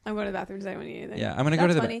 Yeah. I'm going to the bathroom. Does anyone need anything? Yeah, I'm going to go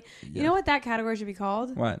to the funny. You know what that category should be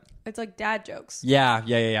called? What? It's like dad jokes.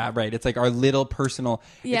 Yeah. Right. It's like our little personal.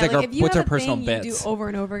 Yeah, it's like if you what's have our personal thing bits you do over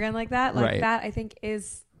and over again like that, like Right. that, I think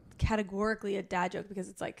is categorically a dad joke because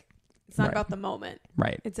it's like it's not Right. about the moment.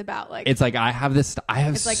 Right. It's about like It's like I have this. I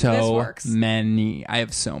have It's like, this so works. many. I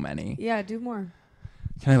have so many. yeah, do more.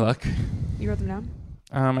 Can I look? You wrote them down?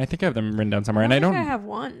 I think I have them written down somewhere, and I I don't. think I have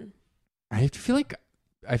one. I feel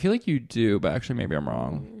like you do, but actually maybe I'm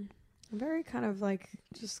wrong. I'm very kind of like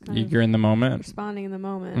just kind of You're in the moment. responding in the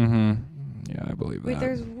moment. Mm-hmm. Yeah, I believe Wait, that.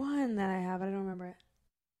 there's one that I have, but I don't remember it.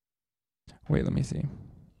 Wait, let me see.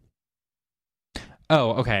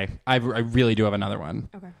 Oh, okay. I really do have another one.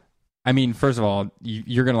 Okay. I mean, first of all,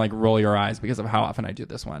 you're gonna like roll your eyes because of how often I do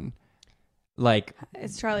this one. Like,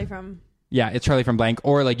 It's Charlie from. yeah, it's Charlie from blank,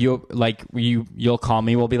 or like you'll call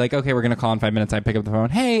me. We'll be like, okay, we're gonna call in 5 minutes. I pick up the phone.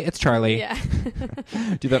 Hey, it's Charlie. Yeah.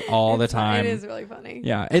 Do that all the It's fun. time. It is really funny.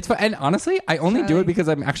 Yeah, it's fun. And honestly, I only do Charlie. it because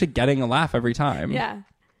I'm actually getting a laugh every time. Yeah.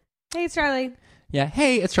 Hey, it's Charlie. Yeah.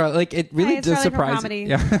 Hey, it's Charlie. Like it really Hey, it's does Charlie from surprise. comedy.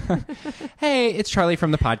 Yeah. Hey, it's Charlie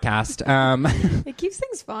from the podcast. It keeps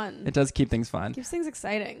things fun. It does keep things fun. Keeps things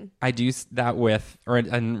exciting. I do that with, or a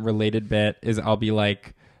related bit is I'll be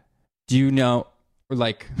like, do you know, or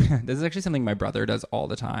like, this is actually something my brother does all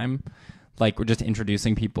the time. Like we're just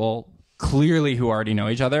introducing people clearly who already know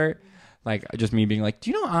each other. Like just me being like,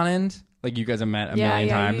 do you know Anand? Like you guys have met a million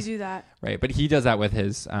times. You do that. Right. But he does that with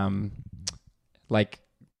his, like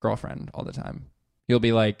girlfriend all the time. He'll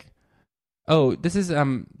be like, oh, this is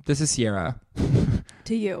Sierra.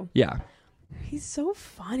 To you. Yeah. He's so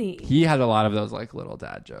funny. He had a lot of those like little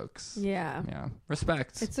dad jokes. Yeah. Yeah.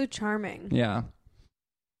 Respect. It's so charming. Yeah.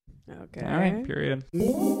 Okay. All right. Period.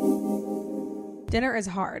 Dinner is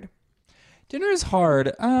hard. Dinner is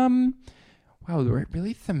hard. Wow.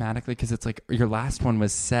 Really thematically, because it's like your last one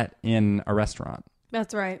was set in a restaurant.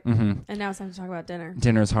 That's right. Mm-hmm. And now it's time to talk about dinner.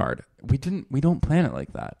 Dinner is hard. We don't plan it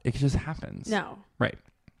like that. It just happens. No. Right.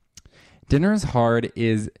 Dinner is hard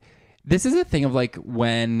this is a thing of like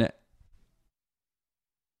when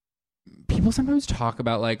people sometimes talk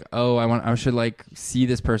about like, oh, I should like see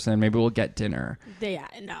this person. Maybe we'll get dinner. Yeah,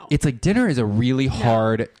 no. It's like dinner is a really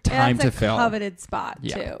hard time That's to fill. a coveted spot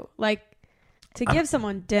too. Like to give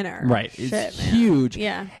someone dinner. Right. Shit, It's man. huge.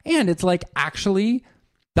 Yeah. And it's like actually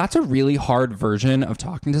that's a really hard version of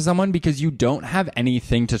talking to someone because you don't have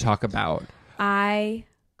anything to talk about. I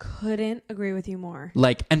couldn't agree with you more.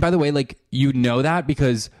 Like, and by the way, like you know that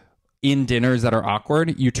because in dinners that are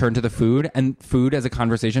awkward, you turn to the food, and food as a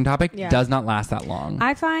conversation topic does not last that long.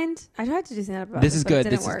 I tried to do stand up about This this, is but it good.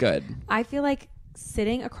 didn't This is work. good. I feel like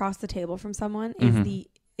sitting across the table from someone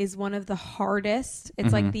is one of the hardest.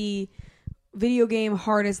 It's like the video game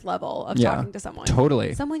hardest level of talking to someone.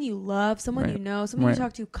 Totally. Someone you love, someone you know, someone you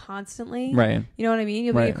talk to constantly. Right. You know what I mean?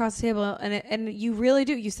 You'll be across the table and you really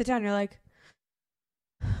do. You sit down and you're like,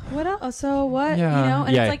 what else? So what? Yeah. You know?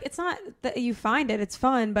 And it's like, it's not that you find it. It's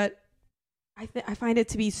fun, but I find it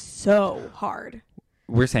to be so hard.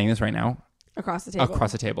 We're saying this right now. across the table.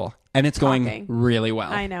 across the table, and it's going Talking. really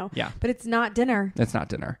well. I know. Yeah, But it's not dinner. it's not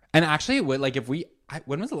dinner. And actually, it would, like, if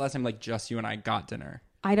when was the last time like just you and I got dinner?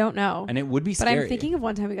 I don't know. And it would be but scary. I'm thinking of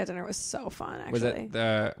one time we got dinner. It was so fun, actually. Was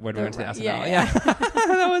it when we went to the SNL? Yeah.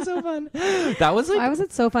 That was so fun. That was like, Why was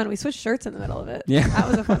it so fun? We switched shirts in the middle of it. Yeah. That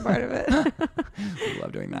was a fun part of it. I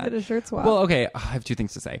love doing that. Did a shirt swap. Well, okay, I have two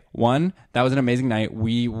things to say. One, that was an amazing night.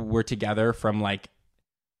 We were together from like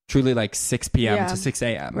truly like 6 p.m. Yeah. to 6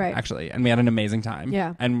 a.m. Right. actually, and we had an amazing time.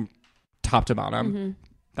 Yeah. And top to bottom, Mm-hmm.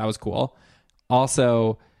 that was cool.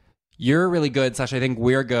 Also, you're really good, Sasha. I think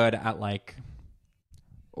we're good at like,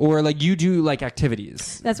 or like you do like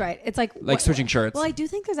activities, That's right. It's like switching shirts. Well, I do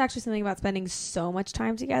think there's actually something about spending so much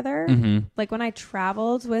time together. Mm-hmm. Like when I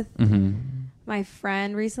traveled with Mm-hmm. my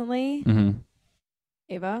friend recently, Mm-hmm.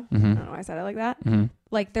 Ava. Mhm. I don't know why I said it like that. Mm-hmm.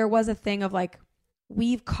 Like there was a thing of like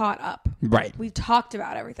we've caught up. Right. We've talked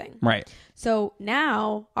about everything. Right. So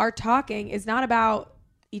now our talking is not about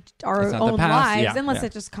our It's not the own past. lives, Yeah, unless yeah.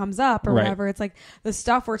 it just comes up or Right. whatever. It's like the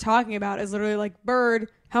stuff we're talking about is literally like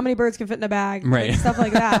how many birds can fit in a bag, Right. like, stuff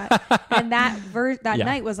like that. And that Yeah.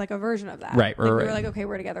 night was like a version of that. Right, Like, we right. were like, okay,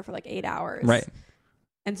 we're together for like 8 hours. Right.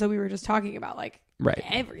 And so we were just talking about like Right.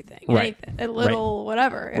 everything, Right. anything, a little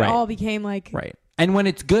whatever. It Right. all became like Right. And when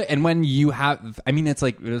it's good, and when you have, I mean, it's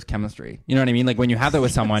like, it was chemistry. You know what I mean? Like when you have that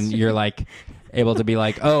with someone, you're like able to be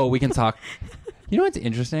like, oh, we can talk. You know what's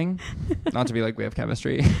interesting? Not to be like, we have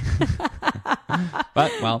chemistry.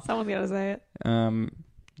 But, well, someone's gotta say it.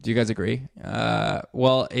 do you guys agree?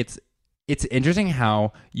 Well, it's interesting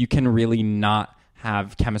how you can really not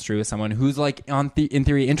have chemistry with someone who's like in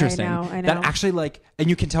theory interesting. I know. That actually like, and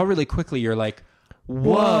you can tell really quickly, you're like,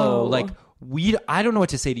 whoa. Like, I don't know what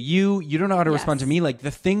to say to you. You don't know how to respond to me. Like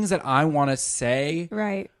the things that I want to say,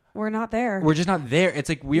 Right. We're not there. we're just not there. It's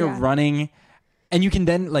like we are Yeah. running, and you can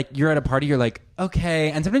then like you're at a party, you're like,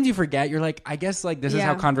 okay, and sometimes you forget. You're like, I guess like this is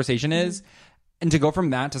how Yeah. conversation is, and to go from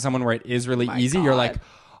that to someone where it is really My easy, you're God. like,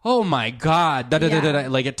 oh my god, Yeah.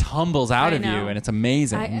 like it tumbles out I of you, know. and it's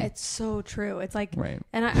amazing. It's so true. It's like, Right.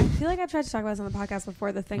 and I feel like I've tried to talk about this on the podcast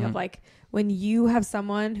before. The thing of like when you have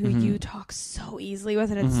someone who you talk so easily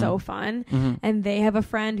with, and it's so fun, and they have a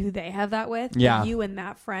friend who they have that with. Yeah. But you and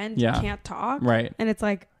that friend Yeah. can't talk. Right. And it's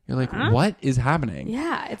like, You're like, huh? what is happening?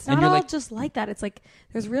 Yeah, it's And not you're all like- just like that. It's like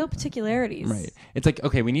there's real particularities. Right. It's like,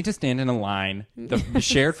 okay, we need to stand in a line. The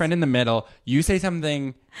shared friend in the middle. You say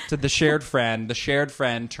something to the shared friend. The shared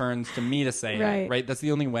friend turns to me to say it. Right. Right. That's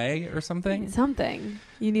the only way, or something. Something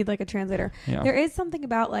you need like a translator. Yeah. There is something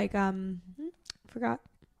about like forgot.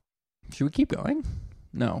 Should we keep going?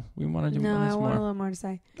 No, we want to do No, this I want a more. little more to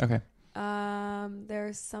say. Okay.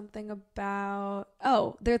 There's something about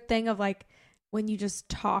their thing of like when you just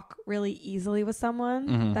talk really easily with someone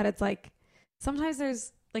Mhm. that it's like sometimes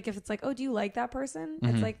there's like if it's like, oh, do you like that person?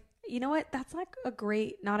 Mhm. It's like, you know what? That's like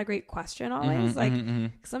not a great question always. Mhm, like mhm,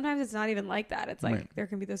 mhm. sometimes it's not even like that. It's like Right. there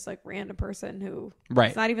can be this like random person who Right.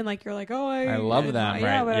 it's not even like you're like, oh, I love them.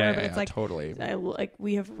 yeah, Right. whatever. Yeah, But yeah, it's like totally. like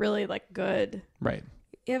we have really like good. Right.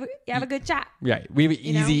 You have a good chat. Right. We have an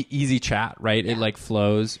You know? easy chat, right? Yeah. It like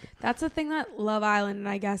flows. That's the thing that Love Island and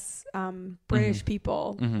I guess British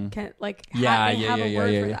people Mhm. can like Yeah, have, they yeah, have yeah, a yeah,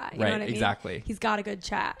 word yeah, for yeah. that. You Right, know what I mean? exactly. He's got a good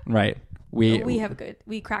chat. Right. We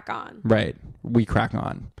crack on. Right. We crack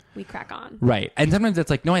on. We crack on. Right. And sometimes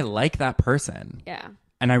it's like, no, I like that person. Yeah.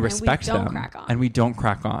 And I we respect don't them. crack on. And we don't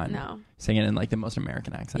crack on. No. Saying it in like the most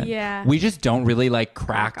American accent. Yeah. We just don't really like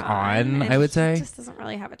crack on, And I would he say. just doesn't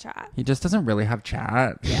really have a chat. He just doesn't really have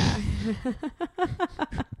chat. Yeah.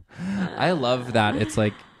 I love that. It's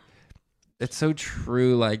like, it's so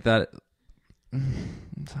true. Like that.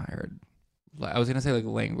 I'm tired. I was gonna say like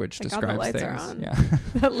language Thank God the describes lights are things. on. Yeah.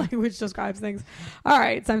 That language describes things. All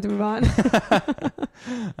right, it's time to move on.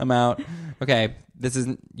 I'm out. Okay, this is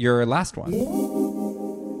your last one.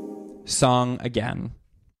 Song again.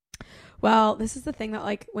 Well, this is the thing that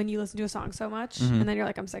like when you listen to a song so much Mhm. and then you're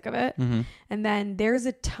like, I'm sick of it. Mm-hmm. And then there's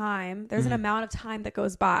an amount of time that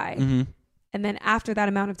goes by. Mm-hmm. And then after that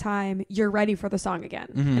amount of time, you're ready for the song again.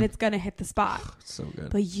 Mhm. And it's going to hit the spot. So good.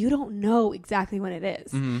 But you don't know exactly when it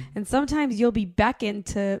is. Mhm. And sometimes you'll be beckoned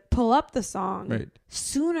to pull up the song Right.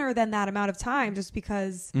 sooner than that amount of time just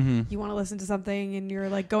because Mhm. you want to listen to something and you're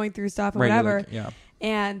like going through stuff and Right, whatever. like, yeah.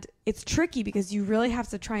 And it's tricky because you really have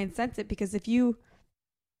to try and sense it, because if you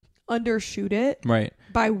undershoot it Right.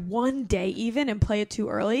 by one day even and play it too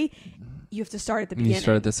early, you have to start at the And beginning. you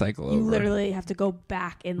start the cycle over. You literally have to go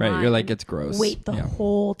back in Right, line. you're like, and it's gross. Wait the Yeah.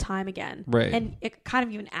 whole time again. Right. And it kind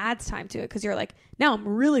of even adds time to it because you're like, now I'm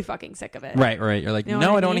really fucking sick of it. Right. You're like, You know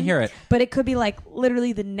no, what I don't want to mean? hear it. But it could be like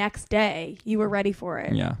literally the next day you were ready for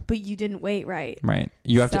it. Yeah. But you didn't wait right. Right.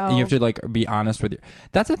 You have to like be honest with you.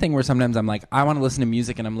 That's the thing where sometimes I'm like, I want to listen to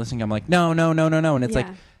music and I'm listening. I'm like, no. And it's like,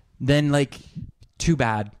 Yeah. then like, too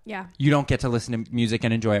bad. Yeah. You don't get to listen to music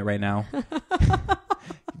and enjoy it right now.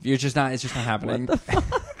 It's just not happening. What the fuck?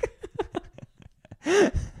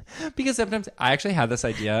 Because sometimes I actually had this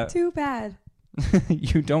idea. Too bad.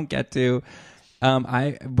 You don't get to.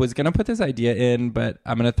 I was going to put this idea in, but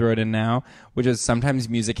I'm going to throw it in now, which is sometimes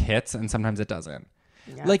music hits and sometimes it doesn't.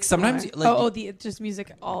 Yeah, like sometimes similar. The just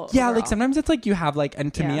music all yeah, overall. like sometimes it's like you have like,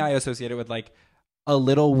 and to me Yeah. I associate it with like a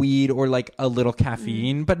little weed or like a little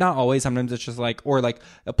caffeine, but not always. Sometimes it's just like, or like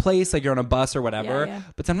a place, like you're on a bus or whatever. Yeah.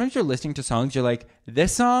 But sometimes you're listening to songs, you're like,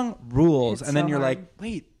 this song rules. It's and then so you're hard. like,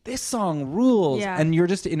 wait, this song rules. Yeah. And you're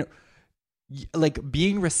just in, like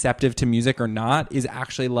being receptive to music or not is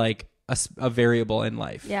actually like a variable in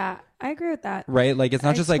life. Yeah, I agree with that. Right? Like it's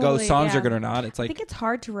not just like, oh, songs are good or not. It's I like, think it's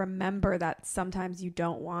hard to remember that sometimes you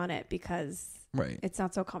don't want it because right. it's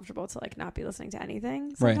not so comfortable to like not be listening to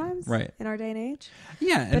anything Right, sometimes right. in our day and age.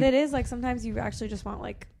 Yeah. But it is like sometimes you actually just want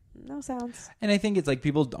like no sounds. And I think it's like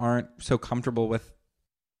people aren't so comfortable with,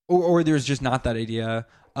 or there's just not that idea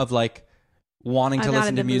of like wanting I'm to not listen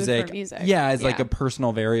in to the mood music. for music. Yeah, as like Yeah. a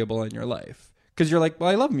personal variable in your life. Because you're like, well,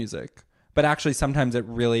 I love music. But actually sometimes it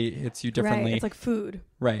really hits you differently. Right. It's like food.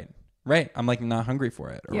 Right. I'm like not hungry for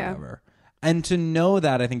it or Yeah. whatever. And to know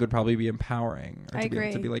that I think would probably be empowering. Or I to be able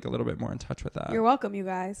agree. to be like a little bit more in touch with that. You're welcome, you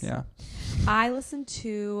guys. Yeah. I listened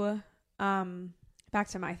to Back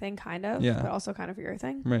to My Thing kind of, Yeah. but also kind of for your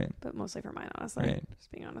thing. Right. But mostly for mine, honestly. Right.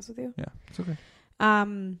 Just being honest with you. Yeah. It's okay.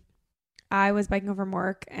 I was biking home from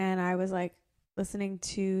work and I was like listening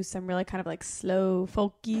to some really kind of like slow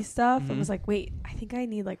folky stuff and was like, wait, I think I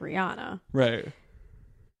need like Rihanna. Right.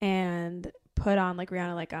 And put on like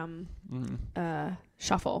Rihanna like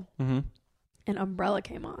Shuffle. Mm-hmm. And Umbrella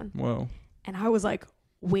came on. Whoa. And I was like,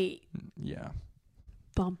 wait, Yeah.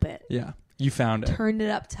 bump it. Yeah. You found it. Turned it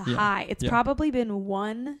up to Yeah. high. It's Yeah. probably been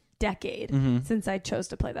 1 decade Mhm. since I chose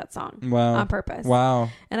to play that song Wow. on purpose. Wow.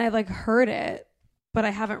 And I've like heard it, but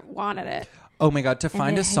I haven't wanted it. Oh my God, to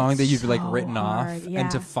find it a song hits that you've like so written hard, off yeah.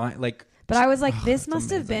 and to find like. But I was like, this it's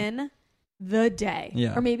must have amazing. been the day.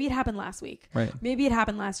 Yeah. Or maybe it happened last week. Right. Maybe it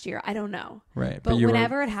happened last year. I don't know. Right. But you were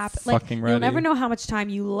whenever it happens, like fucking you'll ready. never know how much time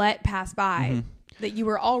you let pass by that you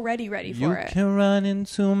were already ready for You it. can run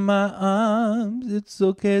into my arms. It's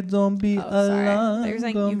okay. Don't be Oh, sorry. alarmed. They were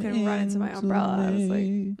saying you can run into my umbrella. I was like,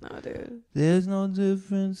 me. no, dude. There's no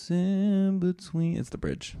difference in between. It's the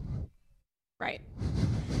bridge. Right.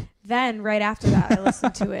 Then right after that, I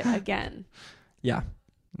listened to it again. Yeah.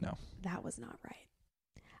 No. That was not right.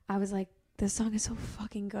 I was like, this song is so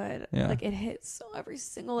fucking good. Yeah. Like it hits so every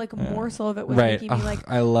single like Yeah. morsel of it was Right. making me like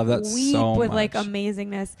I love that weep so with much. like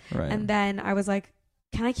amazingness. Right. And then I was like,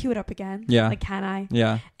 can I cue it up again? Yeah. Like, can I?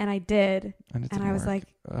 Yeah. And I did. And, it And didn't I was work. like,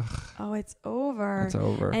 ugh, oh, it's over. it's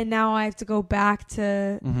over. And now I have to go back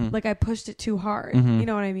to Mhm. like I pushed it too hard. Mhm. You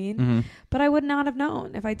know what I mean? Mhm. But I would not have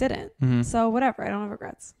known if I didn't. Mhm. So whatever. I don't have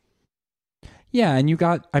regrets. Yeah, and you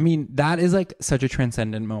got, I mean, that is like such a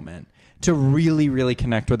transcendent moment to really, really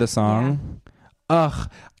connect with a song. Ugh.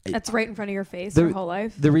 That's right in front of your face The- your whole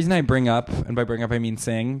life. The reason I bring up, and by bring up I mean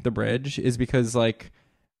sing, the bridge, is because like,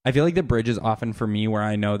 I feel like the bridge is often for me where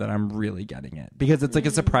I know that I'm really getting it. Because it's like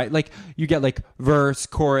a surprise, like you get like verse,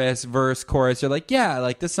 chorus. You're like, yeah,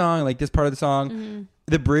 like this song, like this part of the song.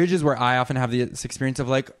 The bridge is where I often have this experience of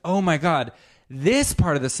like, oh my God, this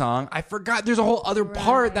part of the song, I forgot there's a whole other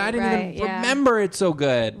part that I didn't right, even yeah. remember. It's so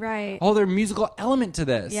good. Right. All their musical element to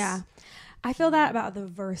this. Yeah. I feel that about the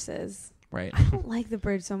verses. Right. I don't like the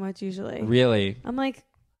bridge so much usually. Really? I'm like,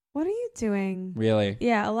 what are you doing? Really?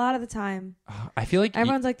 Yeah, a lot of the time. I feel like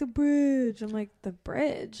Everyone's like, the bridge. I'm like, the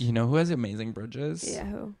bridge? you know who has amazing bridges? Yeah,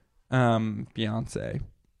 who? Beyonce.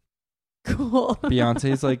 Cool.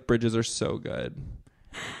 Beyonce's like bridges are so good.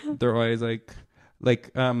 They're always like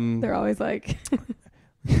They're always like,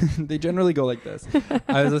 they generally go like this.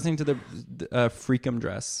 I was listening to the Freakum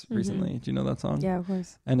Dress recently. Do you know that song? yeah, of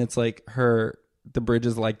course. And it's like the bridge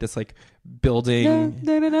is like this like building.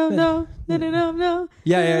 No.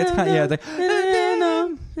 Yeah, it's kind of, yeah, it's like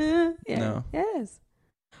Yeah, No. yeah, it is.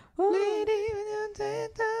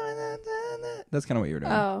 that's kind of what you were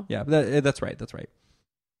doing. Oh. Yeah, that's right. That's right.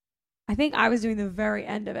 I think I was doing the very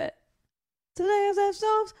end of it.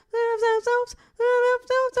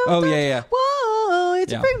 Oh yeah. Whoa,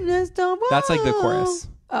 it's Yeah. a freedom storm. That's like the chorus.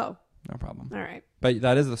 Oh, No problem. all right. But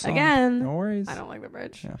that is the song. Again, No worries. I don't like the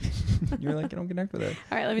bridge. Yeah. You're like, I don't connect with it.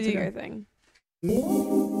 All right, let me It's do okay. your thing.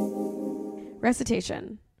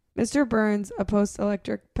 Recitation. Mr. Burns, a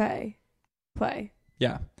post-electric play.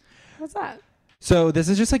 Yeah. What's that? So this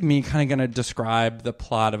is just like me kind of going to describe the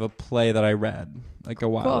plot of a play that I read like a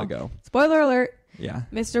while Cool. ago. Spoiler alert. Yeah.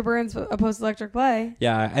 Mr. Burns, a post-electric play.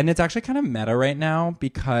 Yeah. And it's actually kind of meta right now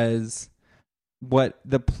because what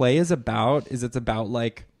the play is about is it's about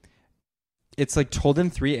like, it's like told in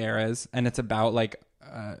 3 eras and it's about like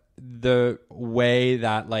the way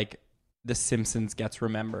that like The Simpsons gets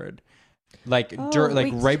remembered. Like,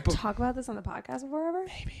 wait, right did you talk about this on the podcast before ever?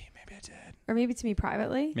 Maybe I did. Or maybe to me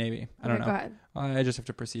privately? Maybe. I don't know. Go ahead. I just have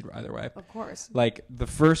to proceed either way. Of course. Like the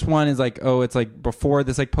first one is like, oh, it's like before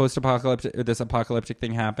this like post-apocalyptic or this apocalyptic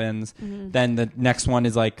thing happens. Mm-hmm. Then the next one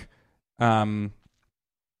is like,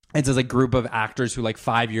 it's this like group of actors who like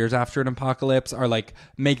 5 years after an apocalypse are like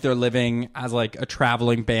make their living as like a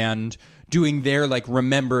traveling band doing their like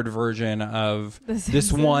remembered version of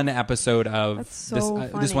this one episode of That's this so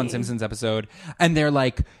this one funny. Simpsons episode, and they're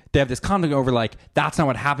like they have this conflict over like that's not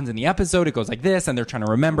what happens in the episode. It goes like this, and they're trying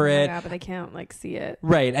to remember Oh my it. God, but they can't like see it.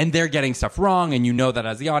 Right, and they're getting stuff wrong, and you know that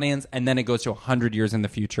as the audience, and then it goes to 100 years in the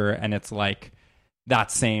future, and it's like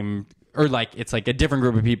that same, or like it's like a different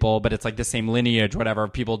group of people, but it's like the same lineage, whatever,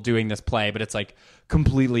 of people doing this play, but it's like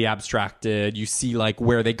completely abstracted. You see like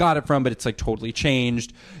where they got it from, but it's like totally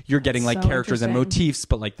changed. You're getting like So characters and interesting. motifs,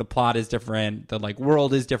 but like the plot is different, the like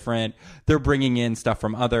world is different. They're bringing in stuff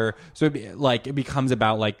from other, so it becomes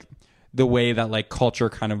about like the way that like culture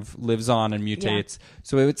kind of lives on and mutates.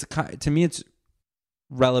 So it's to me it's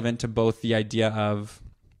relevant to both the idea of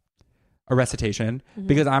a recitation,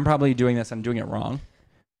 because I'm probably doing this and doing it wrong.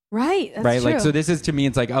 Right. That's right. true. Like, so this is to me,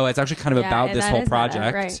 it's like, oh, it's actually kind of Yeah, about and this that whole is meta,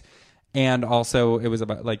 project. right. And also it was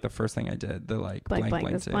about like the first thing I did, the like Blank, blank,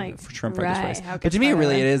 blank, this to blank. shrimp fried this Right, rice. how But could to me, you it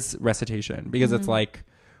really try it that? is recitation, because it's like,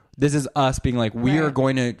 this is us being like, we are Right.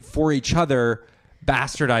 going to, for each other,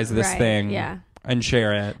 bastardize this Right, thing yeah. and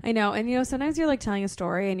share it. I know. And, you know, sometimes you're like telling a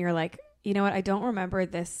story and you're like, you know what? I don't remember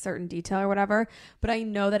this certain detail or whatever, but I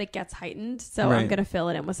know that it gets heightened. So I'm Right. going to fill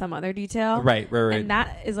it in with some other detail. Right. And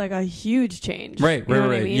that is like a huge change. Right. You know Right.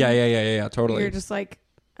 what I Right. mean? Yeah. Totally. You're just like,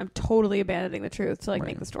 I'm totally abandoning the truth to like Right.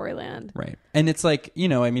 make the story land. Right. And it's like, you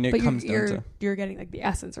know, I mean, it But comes down to. you're getting like the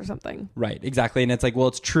essence or something. Right, exactly. And it's like, well,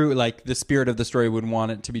 it's true. Like the spirit of the story would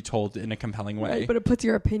want it to be told in a compelling way. Right, but it puts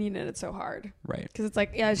your opinion in it so hard. Right, Because it's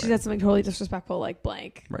like, yeah, she said something totally disrespectful, like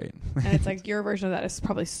blank. right. And it's like your version of that is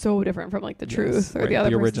probably so different from like the Yes, truth or right, the other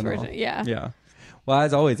the person's original. version. Yeah. Yeah. Well,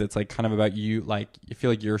 as always, it's like kind of about you. Like, you feel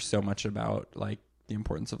like you're so much about like the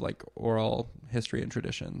importance of like oral history and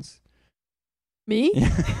traditions. Me?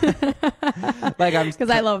 Like, I'm because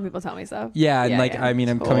I love when people tell me stuff. Yeah, and Yeah, like yeah,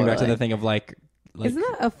 I'm coming back to the totally. thing of like Isn't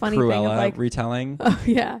that a funny Cruella thing of like retelling. Oh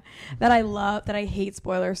yeah, that I love, that I hate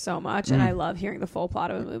spoilers so much, and I love hearing the full plot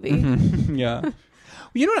of a movie. Yeah. Well,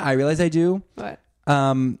 you know what I realized I do? But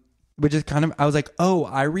Which is kind of, I was like, oh,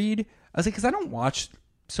 I was like, because I don't watch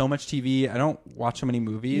so much TV. I don't watch so many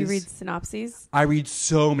movies. you read synopses. I read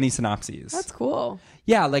so many synopses. That's cool.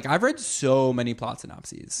 Yeah, like I've read so many plot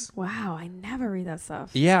synopses. Wow, I never read that stuff.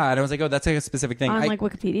 Yeah, and I was like, oh, that's like a specific thing. On like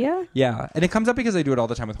Wikipedia. Yeah, and it comes up because I do it all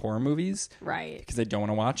the time with horror movies Right. because I don't want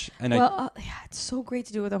to watch. And Yeah, it's so great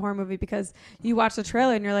to do with a horror movie because you watch the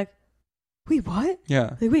trailer and you're like, wait, what?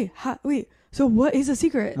 yeah, Like, wait. So what is a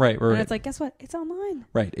secret? Right. And Right. it's like, guess what? It's online.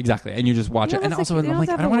 Right. Exactly. And you just watch You it. don't And have also, to, you I'm like,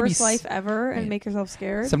 have I don't want to be worst life ever and Right. make yourself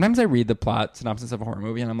scared. Sometimes I read the plot synopsis of a horror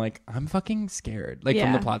movie and I'm like, I'm fucking scared. Like from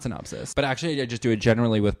Yeah. the plot synopsis. But actually, I just do it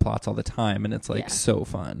generally with plots all the time, and it's like Yeah. so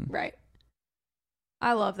fun. Right.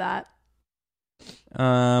 I love that.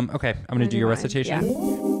 Okay, I'm gonna do your mine. recitation.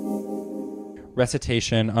 Yeah.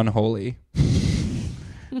 Recitation unholy.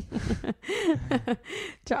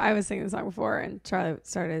 I was singing the song before and Charlie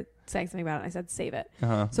started saying something about it and I said, save it.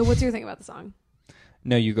 Uh-huh. So what's your thing about the song?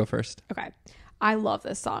 No, you go first. Okay. I love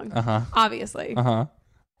this song. Uh-huh. Obviously. Uh-huh.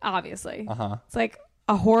 Obviously. Uh-huh. It's like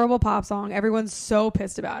a horrible pop song. Everyone's so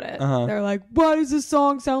pissed about it. Uh-huh. They're like, why does this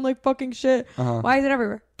song sound like fucking shit? Uh-huh. Why is it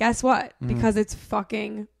everywhere? Guess what? Mhm. Because it's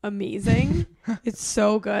fucking amazing. It's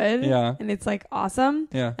so good. Yeah. And it's like awesome.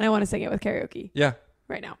 Yeah. And I want to sing it with karaoke Yeah.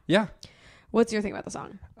 right now. Yeah. What's your thing about the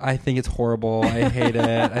song? I think it's horrible. I hate it.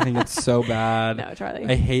 I think it's so bad. No, Charlie.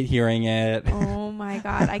 I hate hearing it. Oh my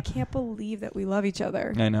God. I can't believe that we love each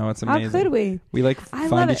other. I know, it's How amazing. could we? We like I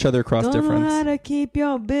find love each it. other across Don't know difference. how to keep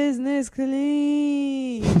your business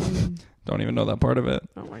clean. Don't even know that part of it.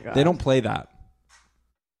 Oh my God. They don't play that.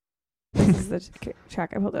 This is the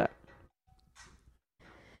track. I pulled it up.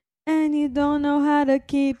 And you don't know how to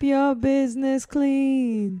keep your business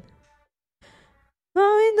clean.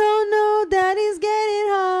 Mommy don't know daddy's getting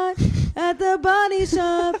hot at the body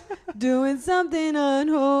shop, doing something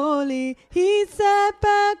unholy. He sat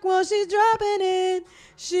back while she's dropping it.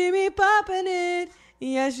 She be popping it.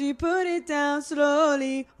 Yeah, she put it down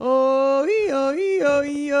slowly. Oh, he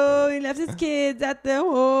left his kids at the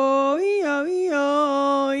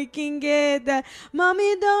he can get that.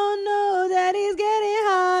 Mommy don't know that he's getting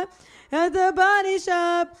hot at the body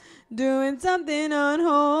shop, doing something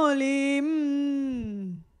unholy.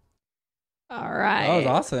 All right. That was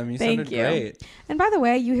awesome. You Thank sounded you. great. And by the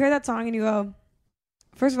way, you hear that song and you go,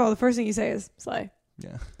 first of all, the first thing you say is Slay.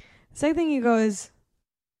 Yeah. The second thing you go is,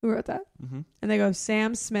 who wrote that? Mm-hmm. And they go,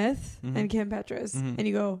 Sam Smith Mhm. and Kim Petras. Mhm. And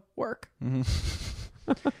you go, work.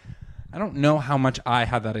 Mm-hmm. I don't know how much I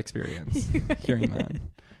had that experience hearing that.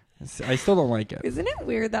 I still don't like it. Isn't it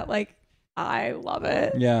weird that, like, I love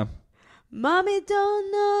it? Yeah. Mommy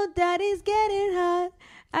don't know daddy's getting hot.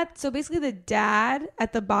 So basically the dad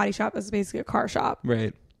at the body shop is basically a car shop.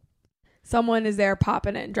 Right. Someone is there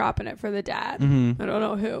popping it and dropping it for the dad. Mm-hmm. I don't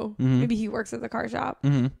know who. Mhm. Maybe he works at the car shop.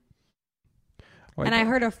 Mm-hmm. And I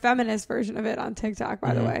heard a feminist version of it on TikTok,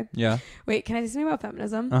 by the way. Yeah. Wait, can I say something about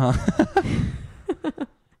feminism? Uh-huh.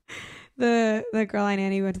 The girl I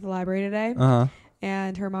nanny went to the library today, Uh-huh.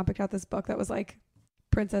 and her mom picked out this book that was like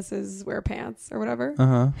princesses wear pants or whatever.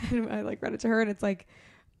 Uh-huh. And I like read it to her, and it's like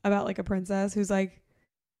about like a princess who's like,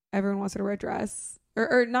 everyone wants her to wear a dress.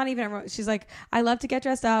 Or not even everyone. She's like, I love to get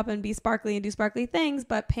dressed up and be sparkly and do sparkly things,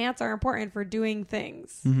 but pants are important for doing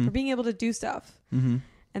things, Mhm. for being able to do stuff. Mm-hmm.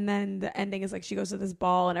 And then the ending is like she goes to this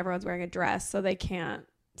ball and everyone's wearing a dress, so they can't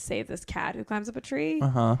save this cat who climbs up a tree.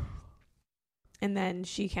 Uh-huh. And then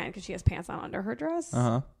she can because she has pants on under her dress.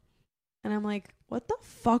 Uh-huh. And I'm like, what the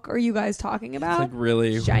fuck are you guys talking It's about? like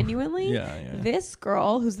really Genuinely, Yeah, yeah. this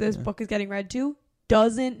girl who's this Yeah. book is getting read to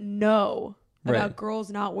doesn't know Right. about girls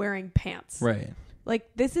not wearing pants. Right. Like,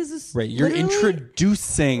 this is Right. You're literally-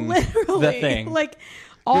 introducing literally the thing. Like,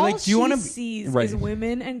 all like, do you she wanna- sees Right. is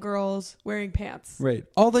women and girls wearing pants. Right.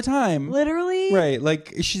 All the time. Literally. Right.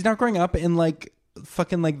 Like she's not growing up in like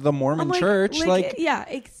fucking like the Mormon I'm like, church. Like yeah,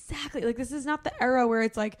 exactly. Like, this is not the era where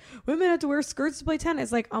it's like women have to wear skirts to play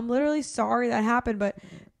tennis. Like, I'm literally sorry that happened, but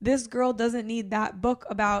this girl doesn't need that book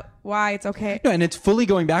about why it's okay. no, and it's fully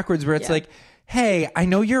going backwards where it's Yeah. like, hey, I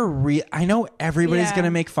know I know everybody's Yeah.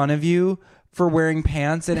 gonna make fun of you for wearing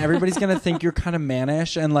pants and everybody's gonna think you're kind of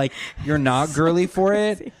mannish and like you're not girly for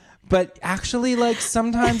it. But actually, like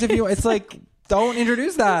sometimes if you it's like don't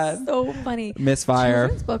introduce that. So funny. Misfire.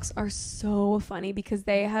 Children's books are so funny because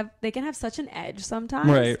they can have such an edge sometimes.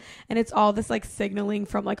 Right. And it's all this like signaling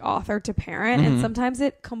from like author to parent, and sometimes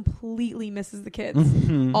it completely misses the kids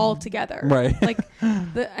altogether. Right. Like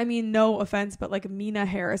I mean, no offense, but like Mina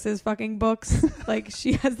Harris's fucking books, like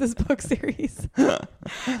she has this book series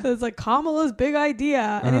that's like Kamala's Big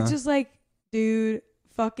Idea, and it's just like, dude,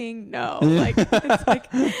 fucking no. Like, it's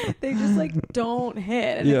like they just like don't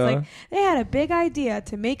hit, and Yeah. it's like they had a big idea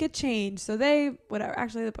to make a change, so they whatever.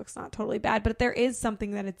 Actually, the book's not totally bad, but there is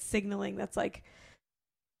something that it's signaling that's like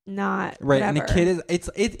not Right. whatever. And the kid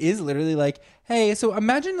it is literally like, hey, so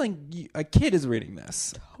imagine like a kid is reading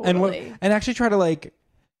this Totally. and actually try to like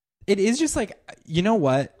it is just like, you know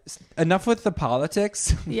what? Enough with the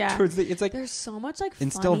politics. Yeah. It's like there's so much like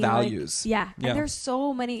instill funny, like- values. yeah. Yeah. And there's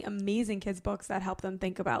so many amazing kids books that help them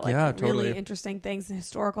think about like Yeah, really totally. interesting things and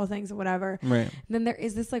historical things and whatever. Right. And then there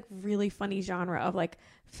is this like really funny genre of like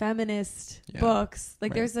feminist Yeah. books.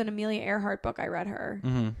 Like Right. there's an Amelia Earhart book I read her.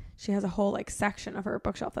 Mm-hmm. She has a whole like section of her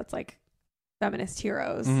bookshelf that's like feminist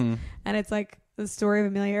heroes. Mm-hmm. And it's like the story of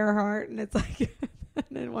Amelia Earhart, and it's like and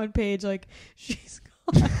then one page like she's gone.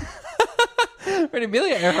 Right,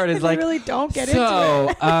 Amelia Earhart is And like they really don't get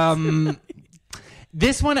into it.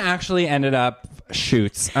 this one actually ended up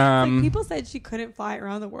shoots. Like people said she couldn't fly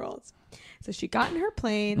around the world. So she got in her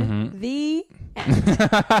plane. Mhm. The end.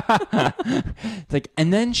 It's like,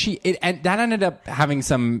 and then and that ended up having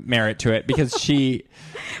some merit to it because she.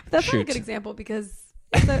 But that's not a Shoot. good example because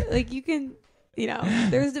it's like you can,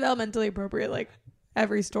 there's developmentally appropriate like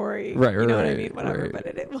every story. Right, You know what I right, mean? Whatever. right. But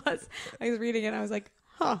it was. I was reading it and I was like,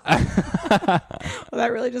 huh. Well,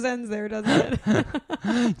 that really just ends there, doesn't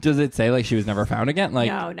it? Does it say like she was never found again? Like,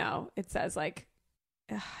 No. It says like,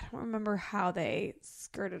 I don't remember how they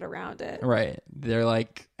skirted around it. right? They're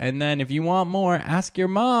like, and then if you want more, ask your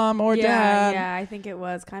mom or dad. Yeah, I think it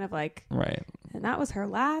was kind of like, Right. and that was her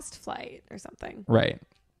last flight or something. Right.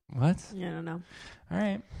 What? I don't know. All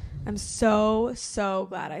right. I'm so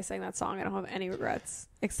glad I sang that song. I don't have any regrets,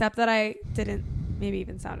 except that I didn't maybe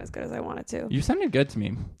even sound as good as I wanted to. You sounded good to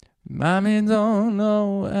me. Mommy don't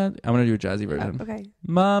know. I'm gonna do a jazzy version. Okay.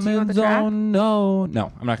 Mommy Do you want the track? don't know.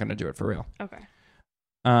 No, I'm not gonna do it for real. Okay.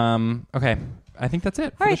 Okay. I think that's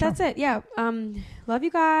it. All right, that's it. Yeah. Love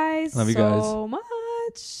you guys. Love you so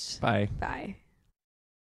much. Bye. Bye.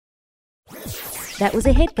 That was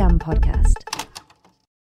a HeadGum podcast.